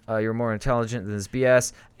 Elon, you're more intelligent than this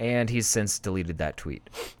BS," and he's since deleted that tweet.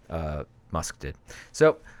 Musk did.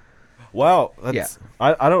 So, wow.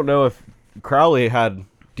 I don't know if Crowley had...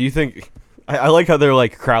 Do you think... I like how they're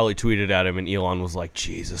like, Crowley tweeted at him and Elon was like,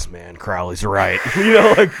 Jesus, man, Crowley's right. You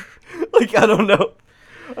know, like I don't know.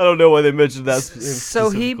 I don't know why they mentioned that So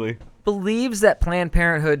specifically. he believes that Planned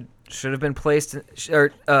Parenthood should have been placed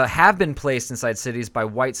or have been placed inside cities by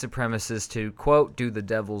white supremacists to, quote, do the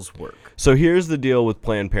devil's work. So here's the deal with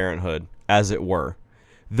Planned Parenthood, as it were.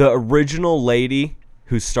 The original lady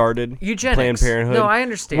who started Eugenics. Planned Parenthood No, I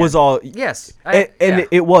understand. was all... Yes.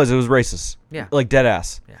 It was racist. Yeah. Like dead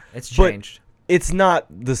ass. Yeah, it's But changed. it's not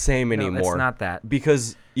the same No, anymore. it's not that.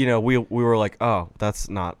 Because, you know, we were like, oh, that's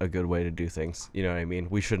not a good way to do things. You know what I mean?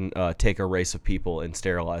 We shouldn't take a race of people and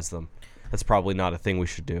sterilize them. That's probably not a thing we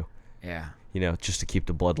should do. Yeah. You know, just to keep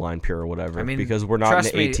the bloodline pure or whatever. I mean, because we're not in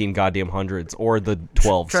trust the me- 18 goddamn hundreds or the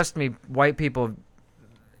 12s. Trust me, white people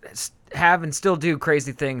have and still do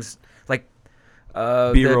crazy things like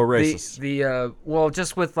Be real racist.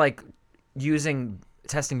 Just with like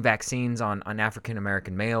testing vaccines on African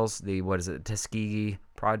American males. The Tuskegee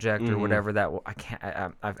Project or whatever that I can't. I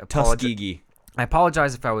apologize. Tuskegee. I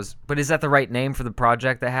apologize if I was, but is that the right name for the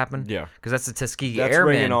project that happened? Yeah. Because that's the Tuskegee That's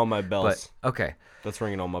Airmen. ringing all my bells. But, okay. That's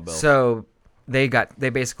ringing all my bells. So they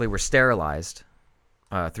basically were sterilized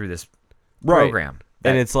through this Right. program.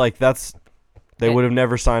 And it's like they And- would have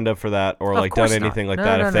never signed up for that or Of like course done not. anything like No,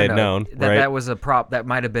 that no, if no, they'd no. known, right? That was a prop. That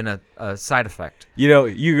might have been a side effect. You know,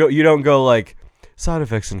 you don't go like side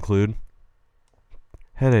effects include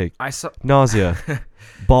headache, I saw. nausea,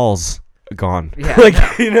 balls gone. Yeah, like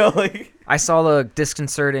no. you know, like I saw the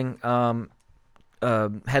disconcerting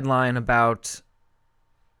headline about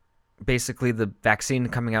basically the vaccine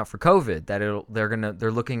coming out for COVID. That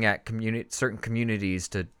they're looking at certain communities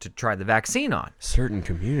to try the vaccine on. certain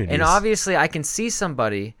communities. And obviously, I can see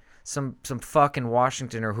somebody, some fuck in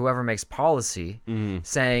Washington or whoever makes policy,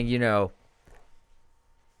 saying, you know,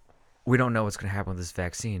 we don't know what's going to happen with this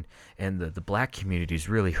vaccine, and the black community is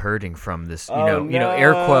really hurting from this. You Oh, know,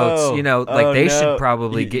 air quotes. You know, like Oh, they no. should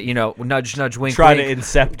probably get, nudge, nudge, wink, Try wink. to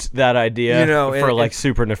incept that idea You know, for and- like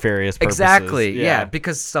super nefarious purposes. Exactly. Yeah,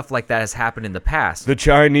 because stuff like that has happened in the past. The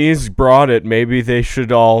Chinese brought it. Maybe they should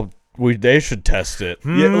they should test it.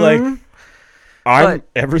 Yeah, like But-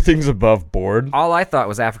 everything's above board. All I thought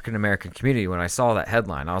was African American community when I saw that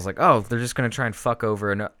headline. I was like, oh, they're just going to try and fuck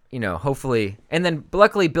over, and hopefully. And then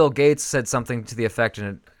luckily, Bill Gates said something to the effect,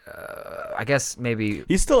 and I guess maybe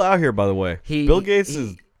He's still out here, by the way. Bill Gates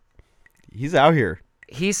he's out here.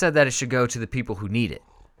 he said that it should go to the people who need it,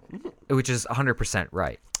 which is 100%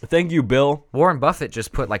 right. Thank you, Bill. Warren Buffett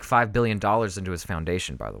just put like $5 billion into his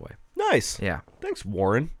foundation, by the way. Nice. Yeah, Thanks,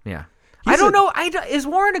 Warren. yeah. He's I don't a- know. Is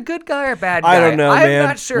Warren a good guy or a bad guy? I don't know, I'm man.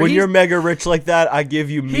 not sure. When He's- you're mega rich like that, I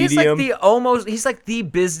give you He's medium. he's like the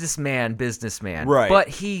businessman. Right. But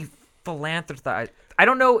he philanthropized. I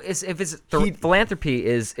don't know if his philanthropy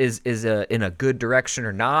is in a good direction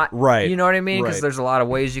or not. Right. You know what I mean? Because Right. there's a lot of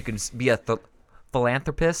ways you can be a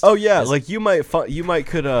philanthropist. Oh yeah, like you might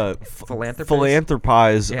could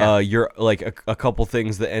philanthropize Yeah. your like a couple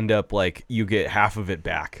things that end up like you get half of it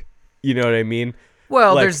back. You know what I mean?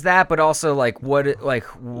 Well, like- there's that, but also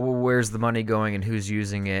where's the money going and who's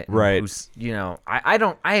using it? And Right. Who's, I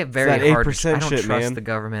don't. I have very that hard. 8% I don't shit, trust man. the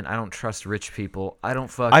government. I don't trust rich people. I don't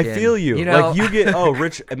fucking. I feel you. You know, Like you get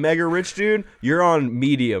rich, mega rich dude. You're on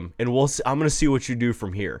medium, and I'm gonna see what you do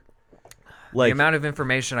from here. the Like amount of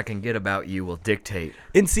information I can get about you will dictate.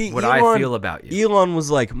 and see what I feel about you. Elon was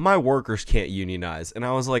like, my workers can't unionize, and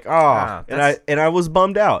I was like, Ah, and I was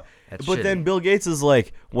bummed out. That's But then shitty. Bill Gates is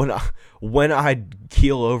like, when I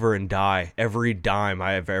keel over and die, every dime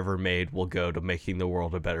I have ever made will go to making the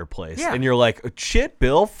world a better place. Yeah. And you're like, shit,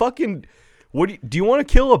 Bill, fucking. Do you want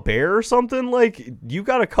to kill a bear or something? Like, you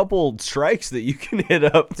got a couple strikes that you can hit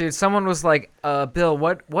up. Dude, someone was like, Bill,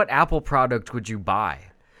 what Apple product would you buy?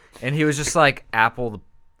 And he was just like, Apple.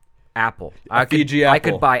 Fiji I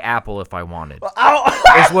Apple. could buy Apple if I wanted.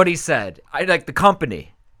 Ow! Is what he said. I like the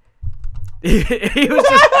company. He was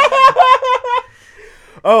just,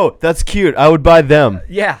 Oh, that's cute. I would buy them.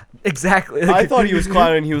 yeah, exactly. I thought he was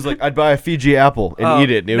clowning. He was like, I'd buy a Fiji apple and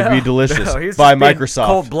eat it. And it would be delicious. No, he was Buy just being Microsoft.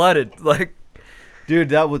 cold-blooded. Like, Dude,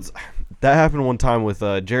 that happened one time with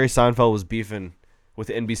Jerry Seinfeld was beefing with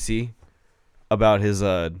NBC about his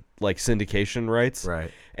like syndication rights.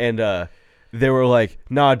 Right. And they were like,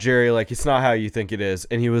 "Nah, Jerry, like it's not how you think it is."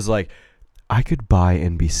 And he was like, "I could buy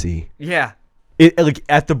NBC." yeah. Like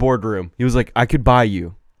at the boardroom. He was like, "I could buy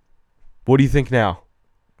you. What do you think now?"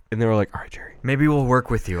 And they were like, "All right, Jerry." Maybe we'll work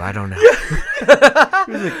with you. I don't know.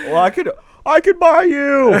 He was like, "Well, I could buy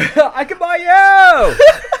you. I can buy you.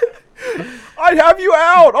 I'd have you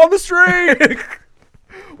out on the street.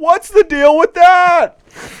 What's the deal with that?"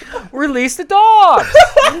 Release the dogs.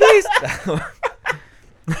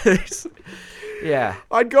 Release. Yeah.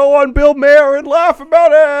 I'd go on Bill Maher and laugh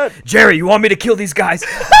about it. Jerry, you want me to kill these guys?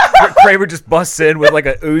 Kramer just busts in with like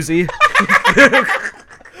a Uzi.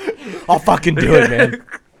 I'll fucking do it, man.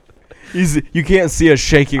 You can't see us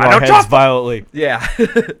shaking I our don't heads trust- violently. Yeah.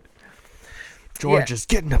 George is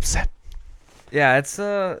getting upset. Yeah, it's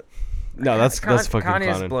No, that's fucking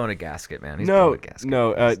Kanye's clown. blown a gasket, man. He's blown No, a gasket.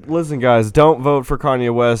 no. Listen, guys, don't vote for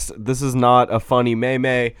Kanye West. This is not a funny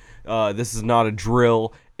meme. This is not a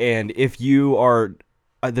drill. And if you are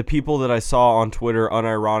the people that I saw on Twitter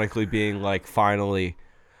unironically being like, finally,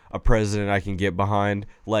 a president I can get behind.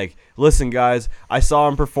 Like, listen, guys, I saw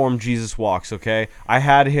him perform Jesus Walks, okay? I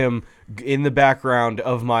had him in the background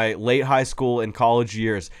of my late high school and college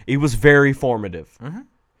years. It was very formative. Mm-hmm.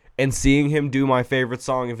 And seeing him do my favorite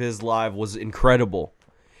song of his live was incredible.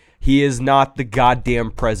 He is not the goddamn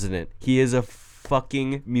president. He is a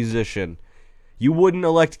fucking musician. You wouldn't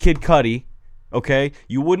elect Kid Cudi, okay?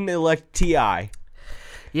 You wouldn't elect T.I.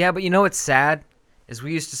 Yeah, but you know what's sad is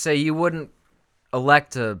we used to say you wouldn't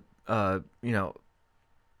elect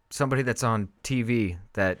somebody that's on TV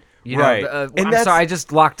that Right. I'm And that's- sorry, I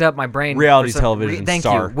just locked up my brain. Reality for some- television thank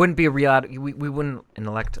star. you. Wouldn't be a reality. We wouldn't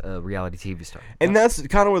elect a reality TV star. And that's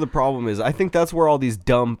kind of where the problem is. I think that's where all these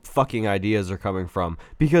dumb fucking ideas are coming from.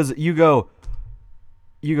 Because you go,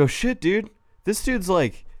 shit, dude. This dude's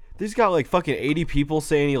like, he's got like fucking 80 people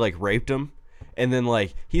saying he like raped him. And then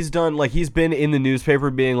like he's been in the newspaper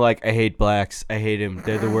being like, I hate blacks. I hate him.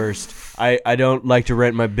 They're the worst. I don't like to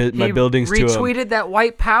rent my buildings to him. retweeted that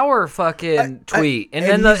white power fucking tweet, and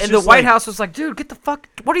then he's the just White like- House was like, "Dude, get the fuck!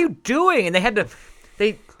 What are you doing?" And they had to,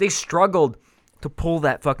 they struggled to pull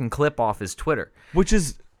that fucking clip off his Twitter. Which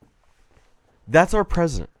is, that's our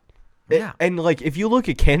president. Yeah. And like if you look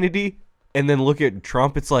at Kennedy, and then look at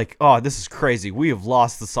Trump, it's like, oh, this is crazy. We have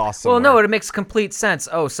lost the sauce somewhere. Well, no, it makes complete sense.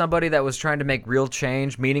 Oh, somebody that was trying to make real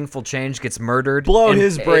change, meaningful change, gets murdered. Blow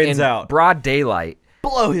his brains in out. Broad daylight.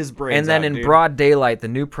 Blow his brains out, And then in dude. broad daylight, the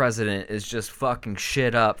new president is just fucking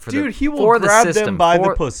shit up for Dude, the he will for grab the them system, by the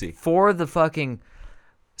for- pussy. for the fucking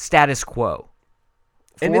status quo.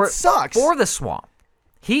 And it sucks. For the swamp.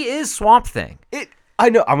 He is Swamp Thing. I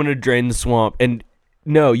know. I'm gonna drain the swamp, and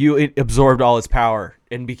no, it absorbed all its power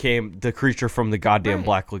and became the creature from the goddamn Right.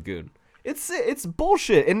 Black Lagoon. It's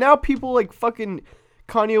bullshit. And now people like fucking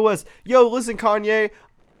Kanye West. Yo, listen, Kanye.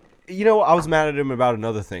 You know, I was mad at him about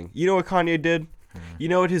another thing. You know what Kanye did? You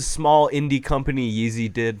know what his small indie company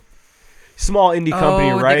Yeezy did? Small indie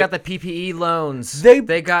company, right? They got the PPE loans. They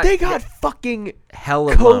got fucking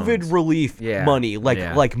hella COVID loans. relief Yeah. money, like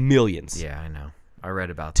Yeah. like millions. Yeah, I know. I read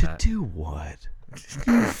about To that. do what?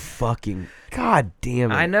 You fucking god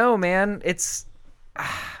damn it! I know, man. It's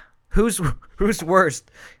who's worse,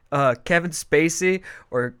 Kevin Spacey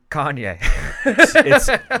or Kanye?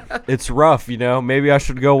 It's rough, you know. Maybe I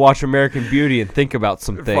should go watch American Beauty and think about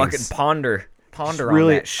some things. Fucking ponder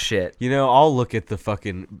really- on that shit. You know, I'll look at the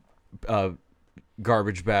fucking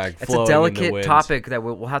garbage bag. It's flowing a in the delicate wind. topic that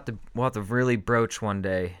we'll have to really broach one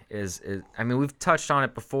day. Is I mean, we've touched on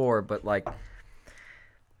it before, but like,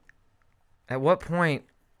 at what point?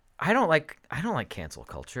 I don't like cancel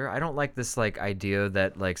culture. I don't like this like idea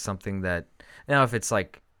that like something that now if it's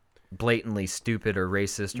like blatantly stupid or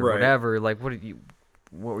racist or Right. whatever, like what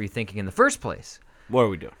were you thinking in the first place? What are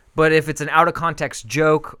we doing? But if it's an out of context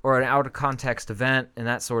joke or an out of context event and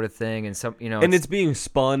that sort of thing, and some And it's being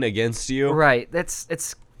spun against you. right,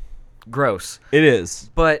 it's gross. It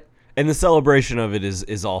is. But And the celebration of it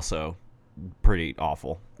is also pretty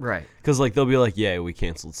awful. right. Because like they'll be like, yeah, we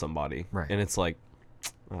canceled somebody. Right. And it's like,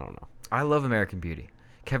 I don't know. I love American Beauty.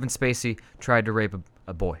 Kevin Spacey tried to rape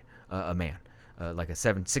a boy, a man, like a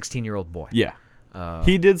 16-year-old boy. Yeah.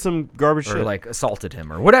 He did some garbage Or shit. like assaulted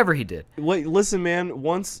him or whatever he did. Wait, listen, man.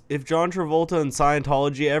 Once, if John Travolta and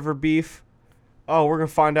Scientology ever beef, we're gonna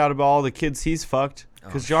find out about all the kids he's fucked.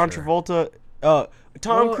 Because John sure. Travolta, Tom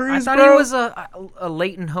Well, Cruise, I thought bro. he was a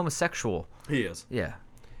latent homosexual. He is. Yeah.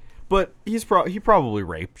 But he probably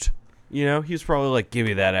raped. You know, he was probably like, "Give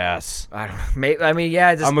me that ass. I don't know. I mean,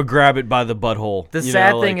 yeah. Just, I'm gonna grab it by the butthole." the You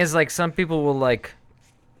sad know, thing like- is, like, some people will like,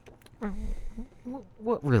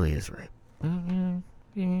 what really is rape? You know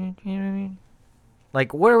what I mean?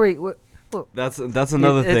 Like, what are we? What, that's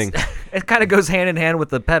another thing. It kind of goes hand in hand with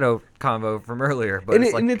the pedo convo from earlier, but And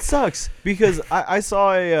it's it, like, and it sucks because I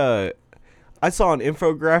saw an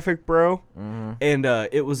infographic, bro, Mm-hmm. and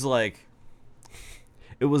it was like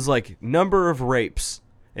number of rapes,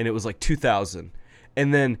 and it was like 2,000,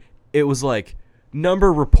 and then it was like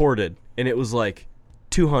number reported, and it was like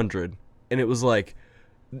 200, and it was like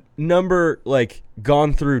number like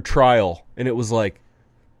gone through trial, and it was like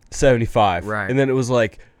 75, Right. and then it was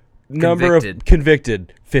like number of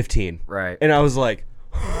convicted 15, right. and I was like,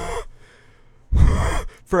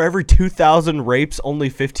 for every 2,000 rapes, only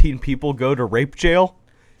 15 people go to rape jail?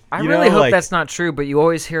 I You really know, hope like- that's not true, but you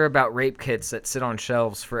always hear about rape kits that sit on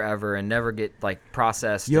shelves forever and never get like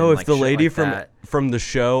processed. Yo, and, if like, the shit lady like from the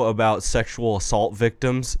show about sexual assault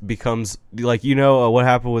victims becomes, like, you know what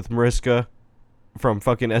happened with Mariska from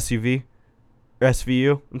fucking SVU?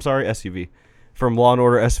 I'm sorry, SUV. From Law &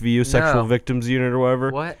 Order SVU, Sexual No. Victims Unit or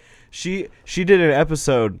whatever. what? She did an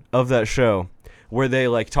episode of that show where they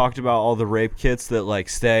like talked about all the rape kits that like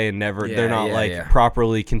stay and never they're not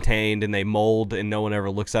properly contained and they mold and no one ever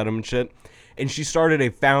looks at them and shit. And she started a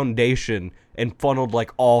foundation and funneled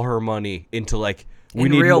like all her money into like we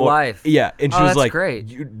In need real more, life. Yeah, and she Oh, was that's like, great.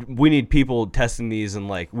 we need people testing these and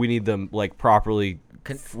like we need them like properly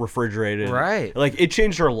refrigerated. Right. Like it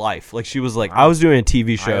changed her life. Like she was like, I was doing a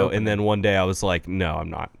TV show Eye-opening. and then one day I was like, no, I'm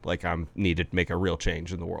not. Like I'm need to make a real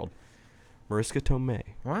change in the world. Mariska Tomei.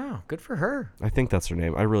 Wow, good for her. I think that's her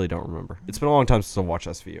name. I really don't remember. It's been a long time since I watched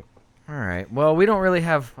SVU. All right. Well, we don't really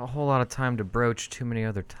have a whole lot of time to broach too many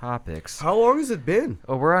other topics. How long has it been?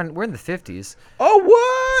 Oh, we're in the 50s. Oh,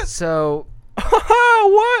 what? So,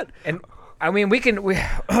 What? and I mean, we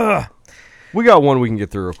We got one we can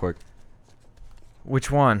get through real quick.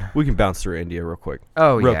 which one? We can bounce through India real quick.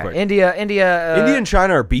 Oh, real yeah. quick. India India and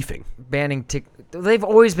China are beefing. banning they've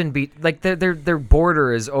always been like their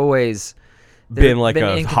border is always Been like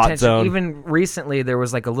a in hot contention. zone. Even recently there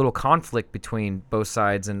was like a little conflict between both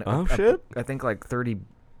sides and Oh, shit. I think like 30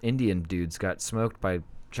 Indian dudes got smoked by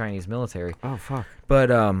Chinese military. Oh, fuck. But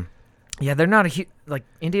yeah, they're not like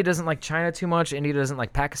India doesn't like China too much. India doesn't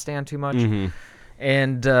like Pakistan too much. Mm-hmm.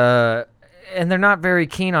 And And they're not very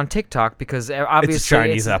keen on TikTok because obviously it's a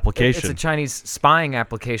Chinese application. It's a Chinese spying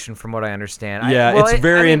application, from what I understand. Yeah, it's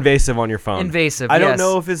very invasive on your phone. Invasive. I don't yes.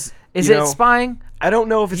 know if it's spying. I don't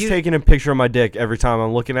know if it's taking a picture of my dick every time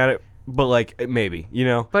I'm looking at it, but like maybe,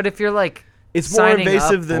 But if you're like, it's more signing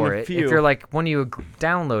invasive up than for a it, few. if you're like, when you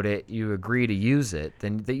download it, you agree to use it,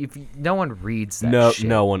 then no one reads that shit.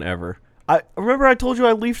 No one ever. I remember I told you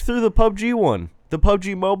I leafed through the PUBG one, the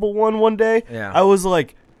PUBG mobile one day. Yeah. I was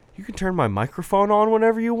like, you can turn my microphone on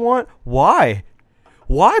whenever you want. Why?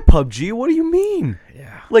 Why PUBG? What do you mean?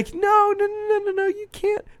 Yeah. Like, no, you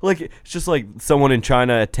can't. Like, it's just like someone in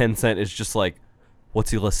China at Tencent is just like,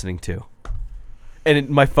 what's he listening to? And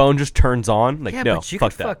my phone just turns on. Like, Yeah, no, but you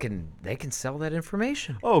fuck could that. they can sell that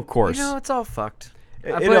information. Oh, of course. It's all fucked.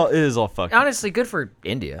 It But is all fucked. honestly, good for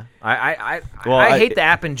India. I Well, hate the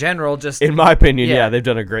app in general. Just In my opinion, Yeah. yeah, they've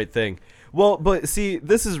done a great thing. Well, but see,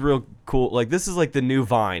 this is real cool. Like, this is like the new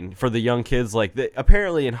Vine for the young kids. Like,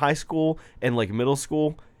 apparently in high school and like middle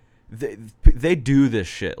school, they do this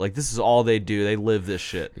shit. Like, this is all they do. They live this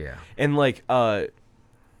shit. Yeah. And like,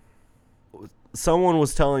 someone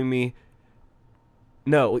was telling me,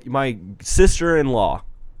 no, my sister-in-law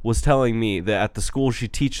was telling me that at the school she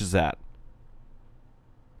teaches at,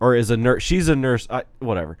 or is a nurse. She's a nurse.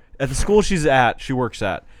 Whatever. At the school she works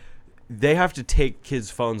at. They have to take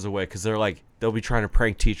kids' phones away because they'll be trying to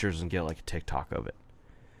prank teachers and get like a TikTok of it.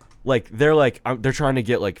 Like they're trying to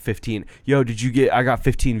get like 15. Yo, I got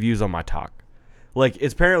 15 views on my talk. Like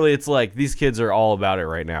it's like these kids are all about it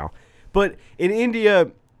right now. But in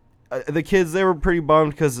India, the kids, they were pretty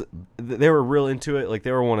bummed because they were real into it. Like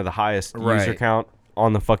they were one of the highest user count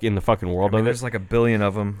on in the fucking world of it. There's like 1 billion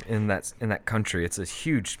of them in that country. It's a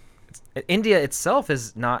huge. India itself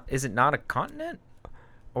is it not a continent?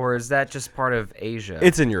 Or is that just part of Asia?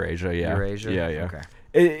 It's in Eurasia, yeah. Eurasia? Yeah.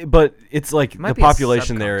 Okay. But it's like might the be a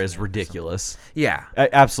population there is subcontinent or ridiculous. Yeah.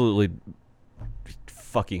 Absolutely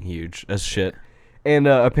fucking huge as shit. And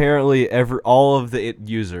apparently all of the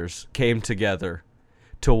users came together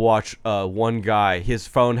to watch one guy. His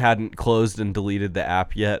phone hadn't closed and deleted the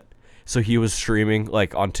app yet. So he was streaming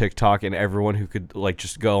like on TikTok, and everyone who could like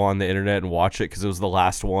just go on the internet and watch it because it was the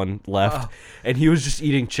last one left. Oh. And he was just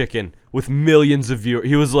eating chicken with millions of viewers.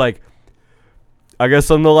 He was like, I guess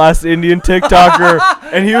I'm the last Indian TikToker.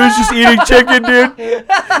 And he was just eating chicken, dude.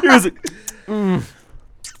 He was like,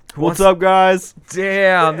 what's up, guys?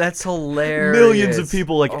 Damn, that's hilarious. Millions of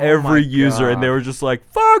people, like every user, and they were just like,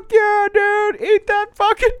 fuck yeah, dude. Eat that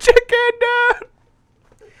fucking chicken, dude.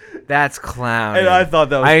 That's clown. And I thought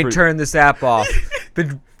that was I ain't turned this app off.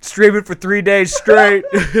 Been streaming for 3 days straight.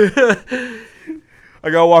 I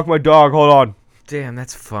gotta walk my dog. Hold on. Damn,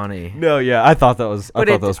 that's funny. No, yeah, I thought that was. I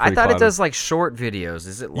thought I thought pretty it does like short videos.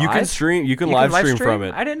 Is it live? You can stream. You can live stream from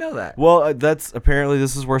it. I didn't know that. Well, that's apparently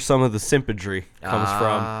this is where some of the simpidry comes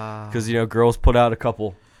from, because girls put out a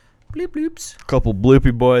couple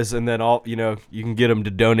bloopy boys, and then you can get them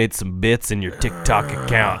to donate some bits in your TikTok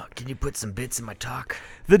account. Can you put some bits in my talk?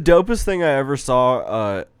 The dopest thing I ever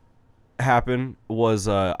saw happen was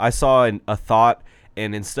I saw a thought,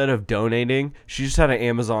 and instead of donating, she just had an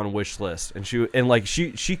Amazon wish list, and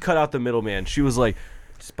she cut out the middleman. She was like,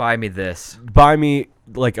 just buy me this. Buy me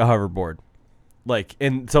like a hoverboard,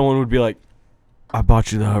 and someone would be like, I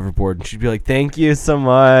bought you the hoverboard, and she'd be like, thank you so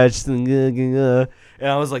much. And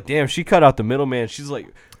I was like, damn, she cut out the middleman. She's like,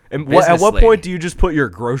 and at what point do you just put your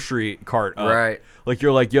grocery cart up? Right. Like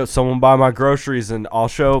you're like, yo, someone buy my groceries, and I'll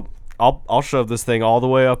shove this thing all the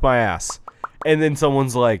way up my ass. And then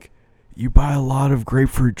someone's like, you buy a lot of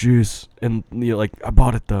grapefruit juice, and you're like, I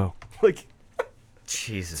bought it though. Like,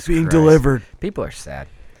 Jesus, it's being Christ. delivered. People are sad.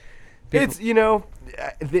 It's the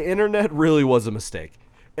internet really was a mistake.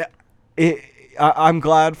 I'm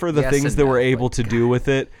glad for the things that we're able to do with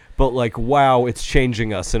it, but like, wow, it's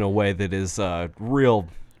changing us in a way that is real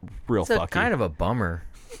It's fucky. kind of a bummer.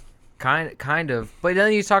 Kind of. But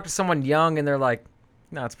then you talk to someone young and they're like,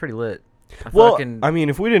 no, it's pretty lit. I mean,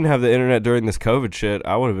 if we didn't have the internet during this COVID shit,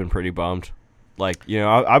 I would have been pretty bummed. Like,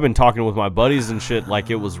 I've been talking with my buddies and shit like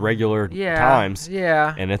it was regular times.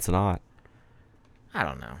 Yeah. And it's not. I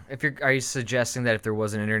don't know. Are you suggesting that if there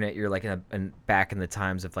was an internet, you're like back in the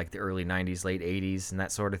times of like the early 90s, late 80s and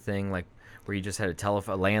that sort of thing, like where you just had a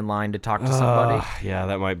landline to talk to somebody? Yeah,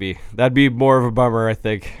 that'd be more of a bummer, I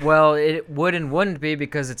think. Well, it would and wouldn't be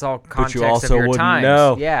because it's all context but you also of your wouldn't times.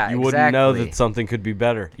 know. Yeah, you wouldn't know that something could be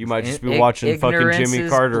better. You might just be watching fucking Jimmy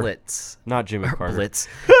Carter. Blitz. Not Jimmy Carter. Blitz.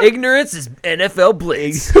 Ignorance is NFL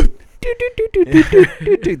Blitz.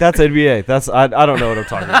 That's NBA. I don't know what I'm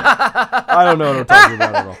talking about. I don't know what I'm talking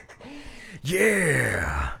about at all.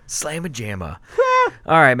 Yeah, slamma jamma.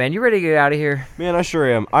 All right, man. You ready to get out of here? Man, I sure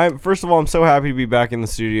am. First of all, I'm so happy to be back in the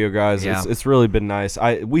studio, guys. Yeah. It's really been nice.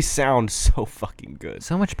 We sound so fucking good.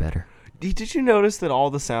 So much better. Did you notice that all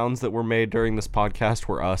the sounds that were made during this podcast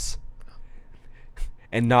were us?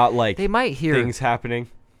 And not like They might hear things happening.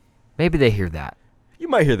 Maybe they hear that. You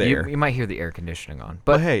might hear the air. You might hear the air conditioning on.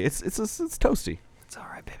 But But hey, it's toasty. it's all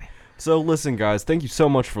right, baby. So listen, guys, thank you so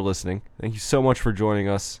much for listening. Thank you so much for joining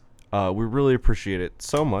us. We really appreciate it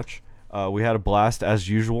so much. We had a blast as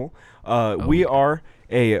usual. We are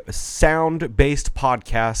a sound-based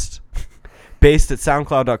podcast based at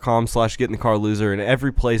soundcloud.com/getinthecarloser and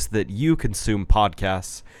every place that you consume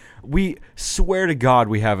podcasts. We swear to God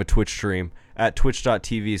we have a Twitch stream at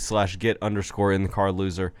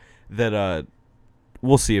twitch.tv/get_in-the-car-loser that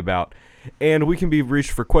we'll see about. And we can be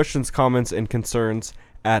reached for questions, comments, and concerns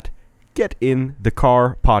at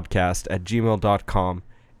getinthecarpodcast@gmail.com.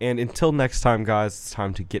 And until next time, guys, it's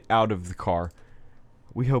time to get out of the car.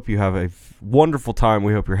 We hope you have a wonderful time.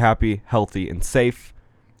 We hope you're happy, healthy, and safe.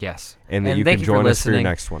 Yes. And that you thank can for join us for your listening.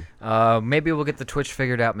 next one. Maybe we'll get the Twitch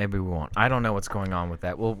figured out. Maybe we won't. I don't know what's going on with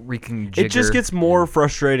that. We can jigger. It just gets more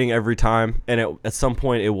frustrating every time. And at some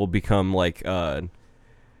point, it will become like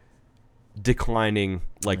declining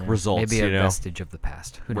results. Maybe a you know? vestige of the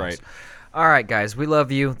past. Who knows? Right. All right, guys. We love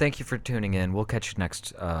you. Thank you for tuning in. We'll catch you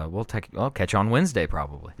next. I'll catch you on Wednesday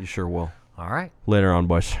probably. You sure will. All right. Later on,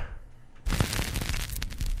 boys.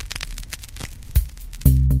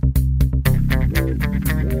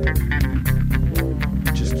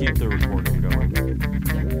 Just keep the recording going.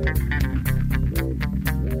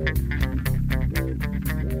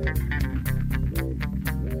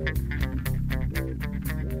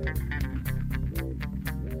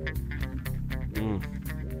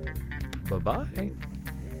 Bye-bye.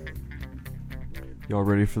 Y'all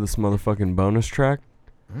ready for this motherfucking bonus track?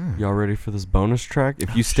 Y'all ready for this bonus track?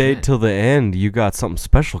 If you stayed shit. till the end, you got something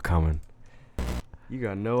special coming. You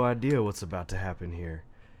got no idea what's about to happen here.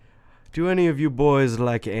 Do any of you boys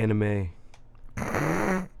like anime?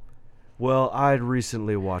 Well, I'd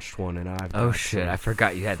recently watched one and I've Oh got shit! some I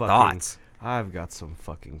forgot you had fucking- thoughts. I've got some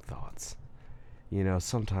fucking thoughts. You know,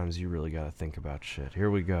 sometimes you really gotta think about shit. Here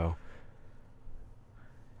we go.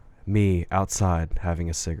 Me outside having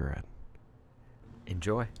a cigarette.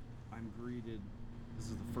 Enjoy. I'm greeted. This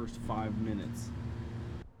is the first 5 minutes.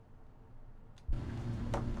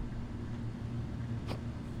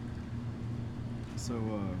 So,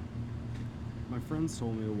 my friends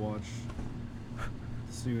told me to watch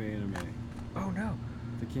this new anime Oh no.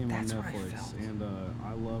 that came That's on what I Netflix, felt. and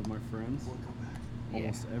I love my friends.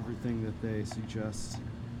 Almost everything that they suggest,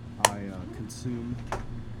 I consume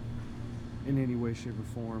in any way, shape, or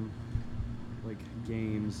form, like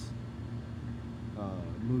games,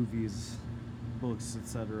 movies, books,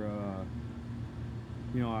 etc.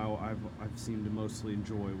 You know, I've seemed to mostly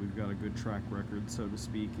enjoy. We've got a good track record, so to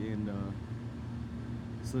speak, and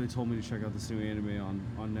so they told me to check out this new anime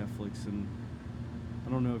on Netflix, and I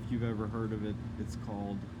don't know if you've ever heard of it. It's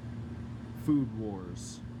called Food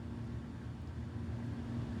Wars.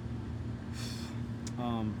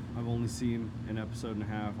 I've only seen an episode and a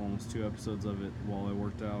half, almost 2 episodes of it while I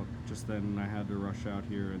worked out just then, and I had to rush out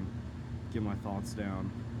here and get my thoughts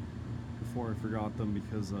down before I forgot them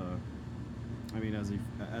because, I mean, as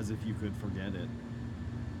if you could forget it.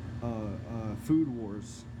 Food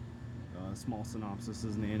Wars, small synopsis,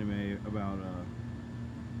 is an anime about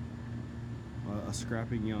a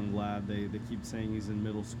scrapping young lad. They keep saying he's in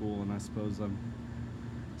middle school, and I suppose I'm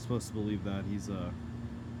supposed to believe that he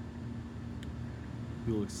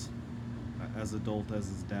looks as adult as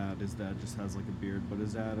his dad. His dad just has like a beard, but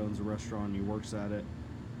his dad owns a restaurant and he works at it.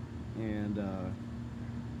 And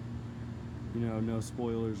you know, no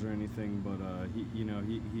spoilers or anything, but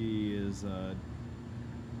he is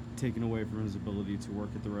taken away from his ability to work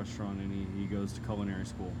at the restaurant, and he goes to culinary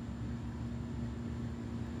school.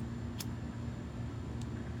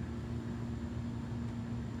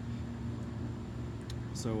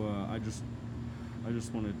 So I just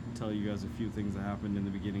want to tell you guys a few things that happened in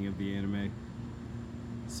the beginning of the anime,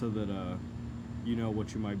 so that you know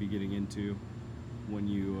what you might be getting into when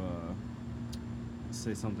you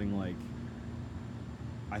say something like,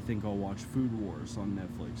 "I think I'll watch Food Wars on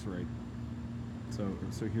Netflix," right? So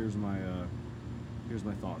here's my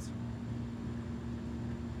thoughts.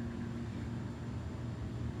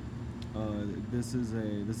 This is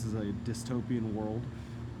a dystopian world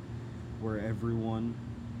where everyone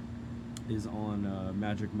is on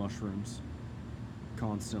magic mushrooms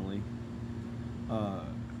constantly.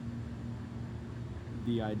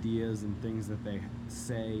 The ideas and things that they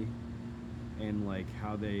say and like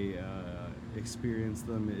how they experience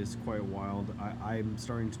them is quite wild. I'm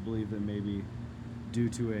starting to believe that maybe due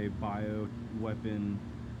to a bioweapon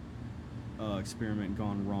experiment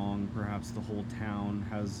gone wrong, perhaps the whole town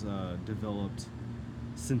has developed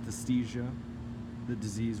synesthesia, the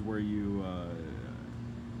disease where you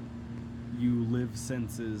live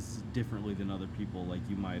senses differently than other people. Like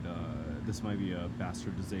you might, this might be a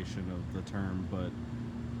bastardization of the term, but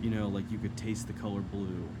you know, like you could taste the color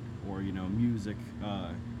blue, or you know, music,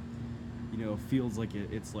 you know, feels like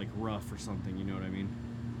it's like rough or something. You know what I mean?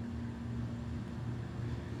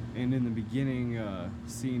 And in the beginning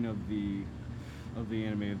scene of the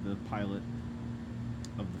anime, of the pilot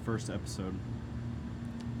of the first episode,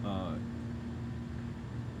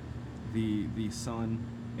 the son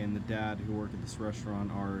and the dad who work at this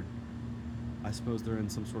restaurant are, I suppose they're in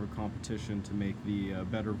some sort of competition to make the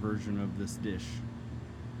better version of this dish.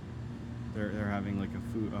 They're having like a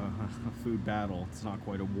food battle. It's not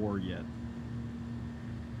quite a war yet,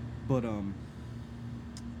 but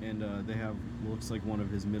and they have, looks like one of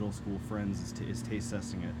his middle school friends is taste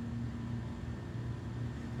testing it.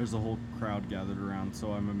 There's a whole crowd gathered around,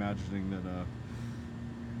 so I'm imagining that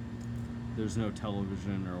there's no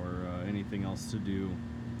television or anything else to do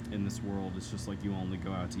in this world. It's just like you only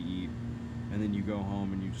go out to eat, and then you go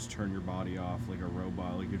home and you just turn your body off like a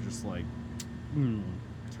robot. Like you're just like,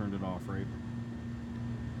 turned it off, right?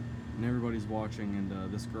 And everybody's watching, and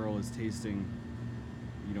this girl is tasting,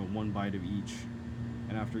 you know, one bite of each.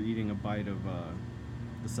 And after eating a bite of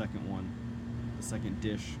the second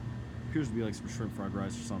dish, appears to be like some shrimp fried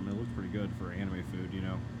rice or something. It looks pretty good for anime food, you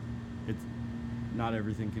know. It's not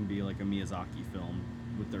everything can be like a Miyazaki film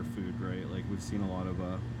with their food, right? Like we've seen a lot of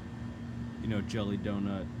you know, jelly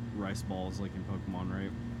donut rice balls like in Pokemon,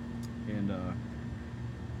 right? And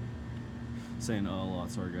saying a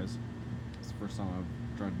lot, sorry guys. It's the first time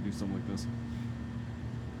I've tried to do something like this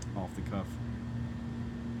off the cuff.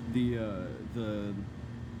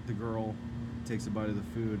 The girl takes a bite of the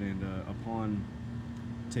food, and upon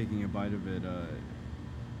taking a bite of it,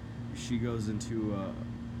 she goes into a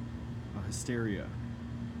hysteria,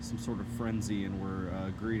 some sort of frenzy, and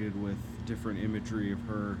we're greeted with different imagery of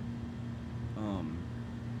her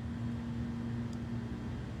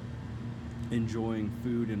enjoying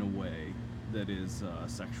food in a way that is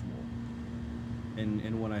sexual.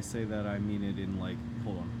 And when I say that, I mean it in like,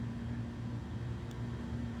 hold on.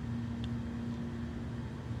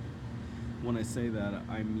 When I say that,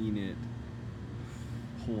 I mean it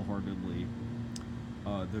wholeheartedly.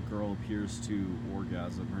 The girl appears to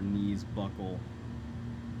orgasm. Her knees buckle.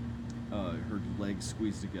 Her legs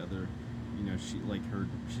squeeze together. You know,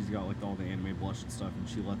 she's got like all the anime blush and stuff, and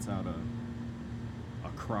she lets out a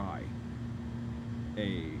cry,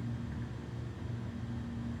 a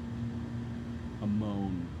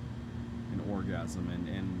moan, an orgasm,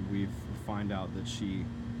 and we find out that she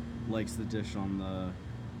likes the dish on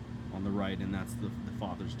the right, and that's the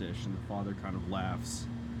father's dish, and the father kind of laughs,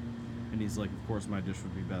 and he's like, of course my dish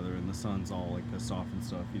would be better, and the son's all like pissed off and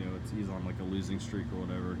stuff, you know, he's on like a losing streak or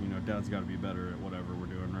whatever, you know, dad's got to be better at whatever we're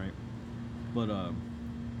doing, right? But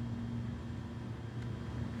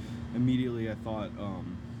immediately I thought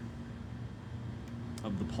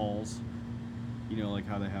of the Pauls, you know, like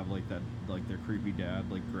how they have like that, like their creepy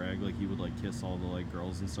dad, like Greg, like he would like kiss all the like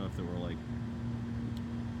girls and stuff that were like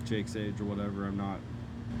Jake's age or whatever. I'm not,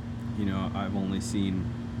 you know, I've only seen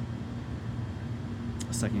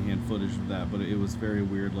secondhand footage of that, but it was very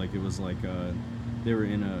weird. Like it was like they were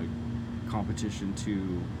in a competition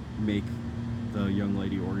to make the young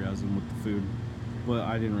lady orgasm with the food, but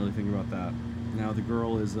I didn't really think about that. Now the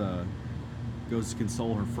girl is goes to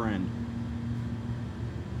console her friend,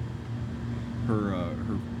 her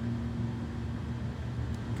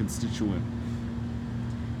constituent,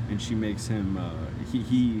 and she makes him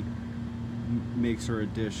he makes her a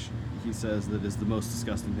dish he says that is the most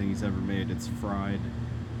disgusting thing he's ever made. It's fried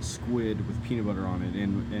squid with peanut butter on it,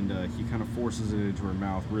 and he kind of forces it into her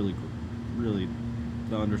mouth. Really,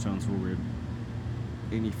 the undertones were weird.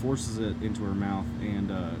 And he forces it into her mouth,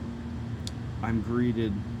 and I'm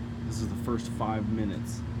greeted. This is the first 5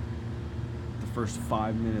 minutes. The first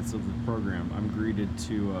 5 minutes of the program, I'm greeted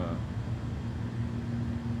to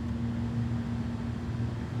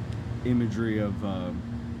imagery of the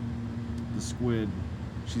squid.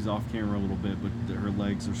 She's off camera a little bit, but her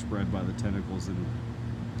legs are spread by the tentacles, and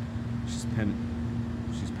she's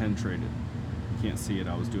penetrated. You can't see it.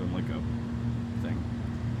 I was doing like a thing.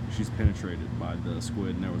 She's penetrated by the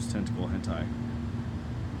squid, and there was tentacle hentai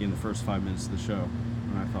in the first 5 minutes of the show.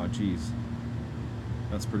 And I thought, geez,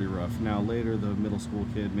 that's pretty rough. Now later, the middle school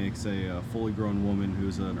kid makes a fully grown woman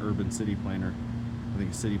who's an urban city planner. I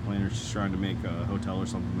think a city planner. She's trying to make a hotel or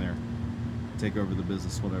something there, take over the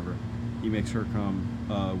business, whatever. he makes her come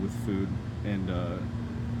with food, and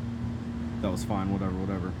that was fine,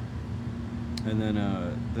 whatever. And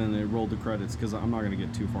then they rolled the credits, because I'm not gonna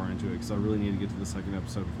get too far into it because I really need to get to the second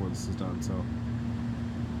episode before this is done. So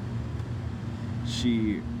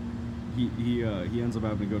he ends up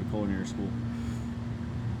having to go to culinary school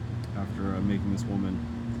after making this woman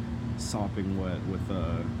sopping wet with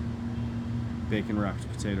bacon wrapped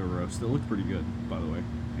potato roast that looked pretty good, by the way.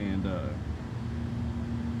 And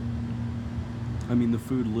I mean, the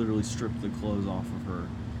food literally stripped the clothes off of her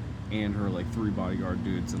and her like 3 bodyguard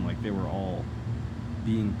dudes, and like they were all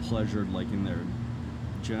being pleasured like in their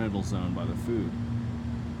genital zone by the food.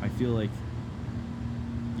 I feel like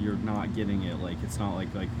you're not getting it. Like, it's not like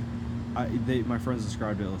my friends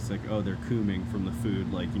described it as like, oh, they're cooming from the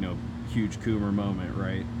food, like, you know, huge coomer moment,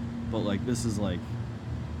 right? But like, this is like,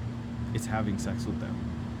 it's having sex with them.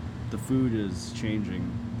 The food is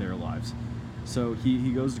changing their lives. So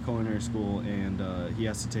he goes to culinary school, and he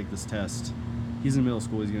has to take this test. He's in middle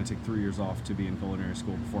school. He's going to take 3 years off to be in culinary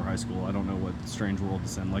school before high school. I don't know what strange world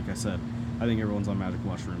it's in. Like I said, I think everyone's on magic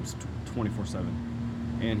mushrooms 24/7.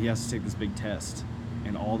 And he has to take this big test.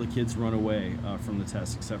 And all the kids run away from the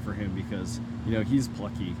test except for him, because, you know, he's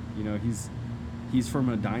plucky. You know, he's from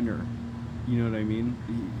a diner. You know what I mean?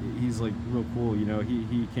 He's like real cool. You know,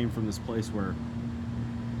 he came from this place where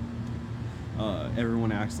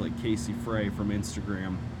everyone acts like Casey Frey from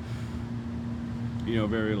Instagram. You know,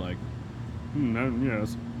 very like,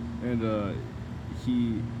 yes. And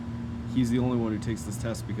he's the only one who takes this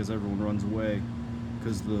test because everyone runs away.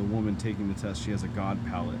 Because the woman taking the test, she has a god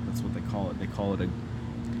palate. That's what they call it. They call it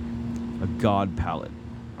a god palate.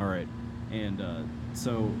 All right. And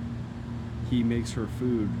so he makes her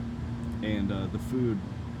food, and the food,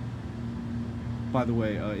 by the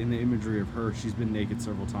way, in the imagery of her, she's been naked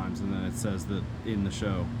several times, and then it says that in the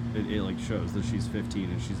show, it like shows that she's 15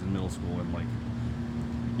 and she's in middle school, and like,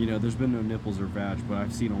 you know, there's been no nipples or vag, but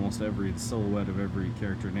I've seen almost every silhouette of every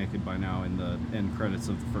character naked by now in the end credits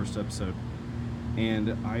of the first episode.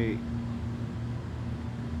 And I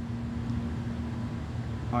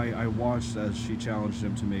watched as she challenged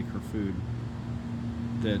him to make her food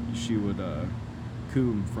that she would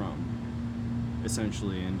coom from,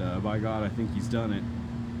 essentially. And by God, I think he's done it.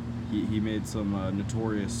 He made some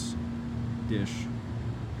notorious dish,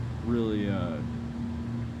 really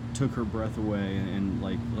took her breath away, and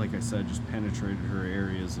like I said, just penetrated her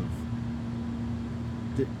areas of,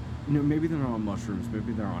 you know, maybe they're not on mushrooms,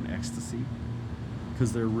 maybe they're on ecstasy,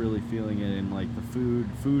 because they're really feeling it. And like, the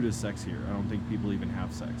food is sex here. I don't think people even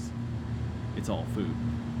have sex. It's all food.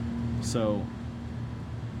 So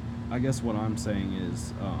I guess what I'm saying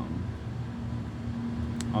is,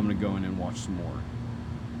 I'm gonna go in and watch some more.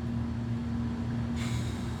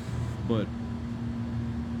 But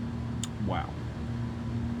wow,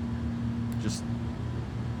 just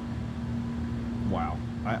wow.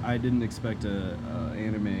 I didn't expect a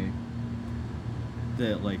anime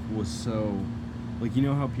that like was so, like, you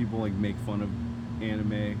know how people like make fun of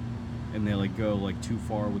anime and they like go like too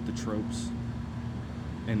far with the tropes,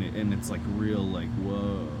 and it's like real, like,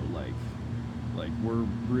 whoa, like we're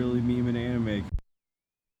really memeing anime.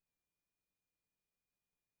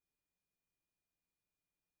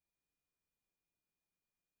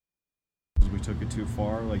 We took it too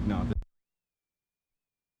far. Like, no,